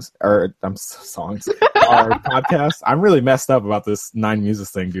songs, our podcasts. I'm really messed up about this 9 Muses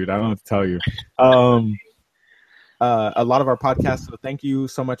thing, dude. I don't know what to tell you. A lot of our podcasts, so thank you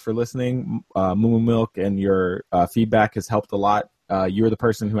so much for listening. Moo Moo Milk, and your feedback has helped a lot. You're the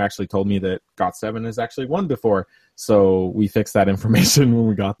person who actually told me that GOT7 has actually won before, so we fixed that information when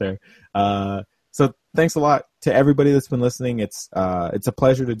we got there. So thanks a lot to everybody that's been listening. It's a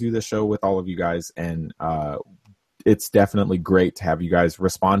pleasure to do this show with all of you guys, and it's definitely great to have you guys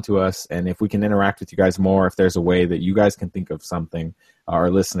respond to us. And if we can interact with you guys more, if there's a way that you guys can think of something, our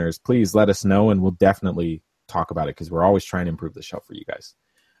listeners, please let us know, and we'll definitely talk about it because we're always trying to improve the show for you guys.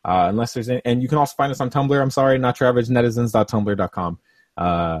 Unless there's any, and you can also find us on Tumblr. I'm sorry, notyouraveragenetizens.tumblr.com.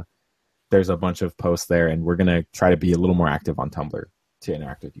 There's a bunch of posts there, and we're gonna try to be a little more active on Tumblr to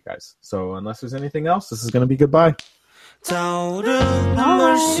interact with you guys. So unless there's anything else, this is gonna be goodbye. 타오르는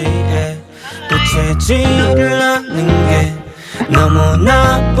물씨에 또 채질을 하는 게 너무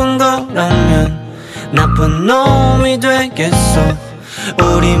나쁜 거라면 나쁜 놈이 되겠어.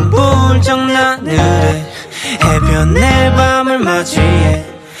 우린 불장난을 해 해변의 밤을 맞이해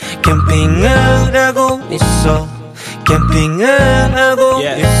캠핑을 하고 있어. 캠핑을 하고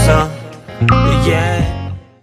있어. Yeah.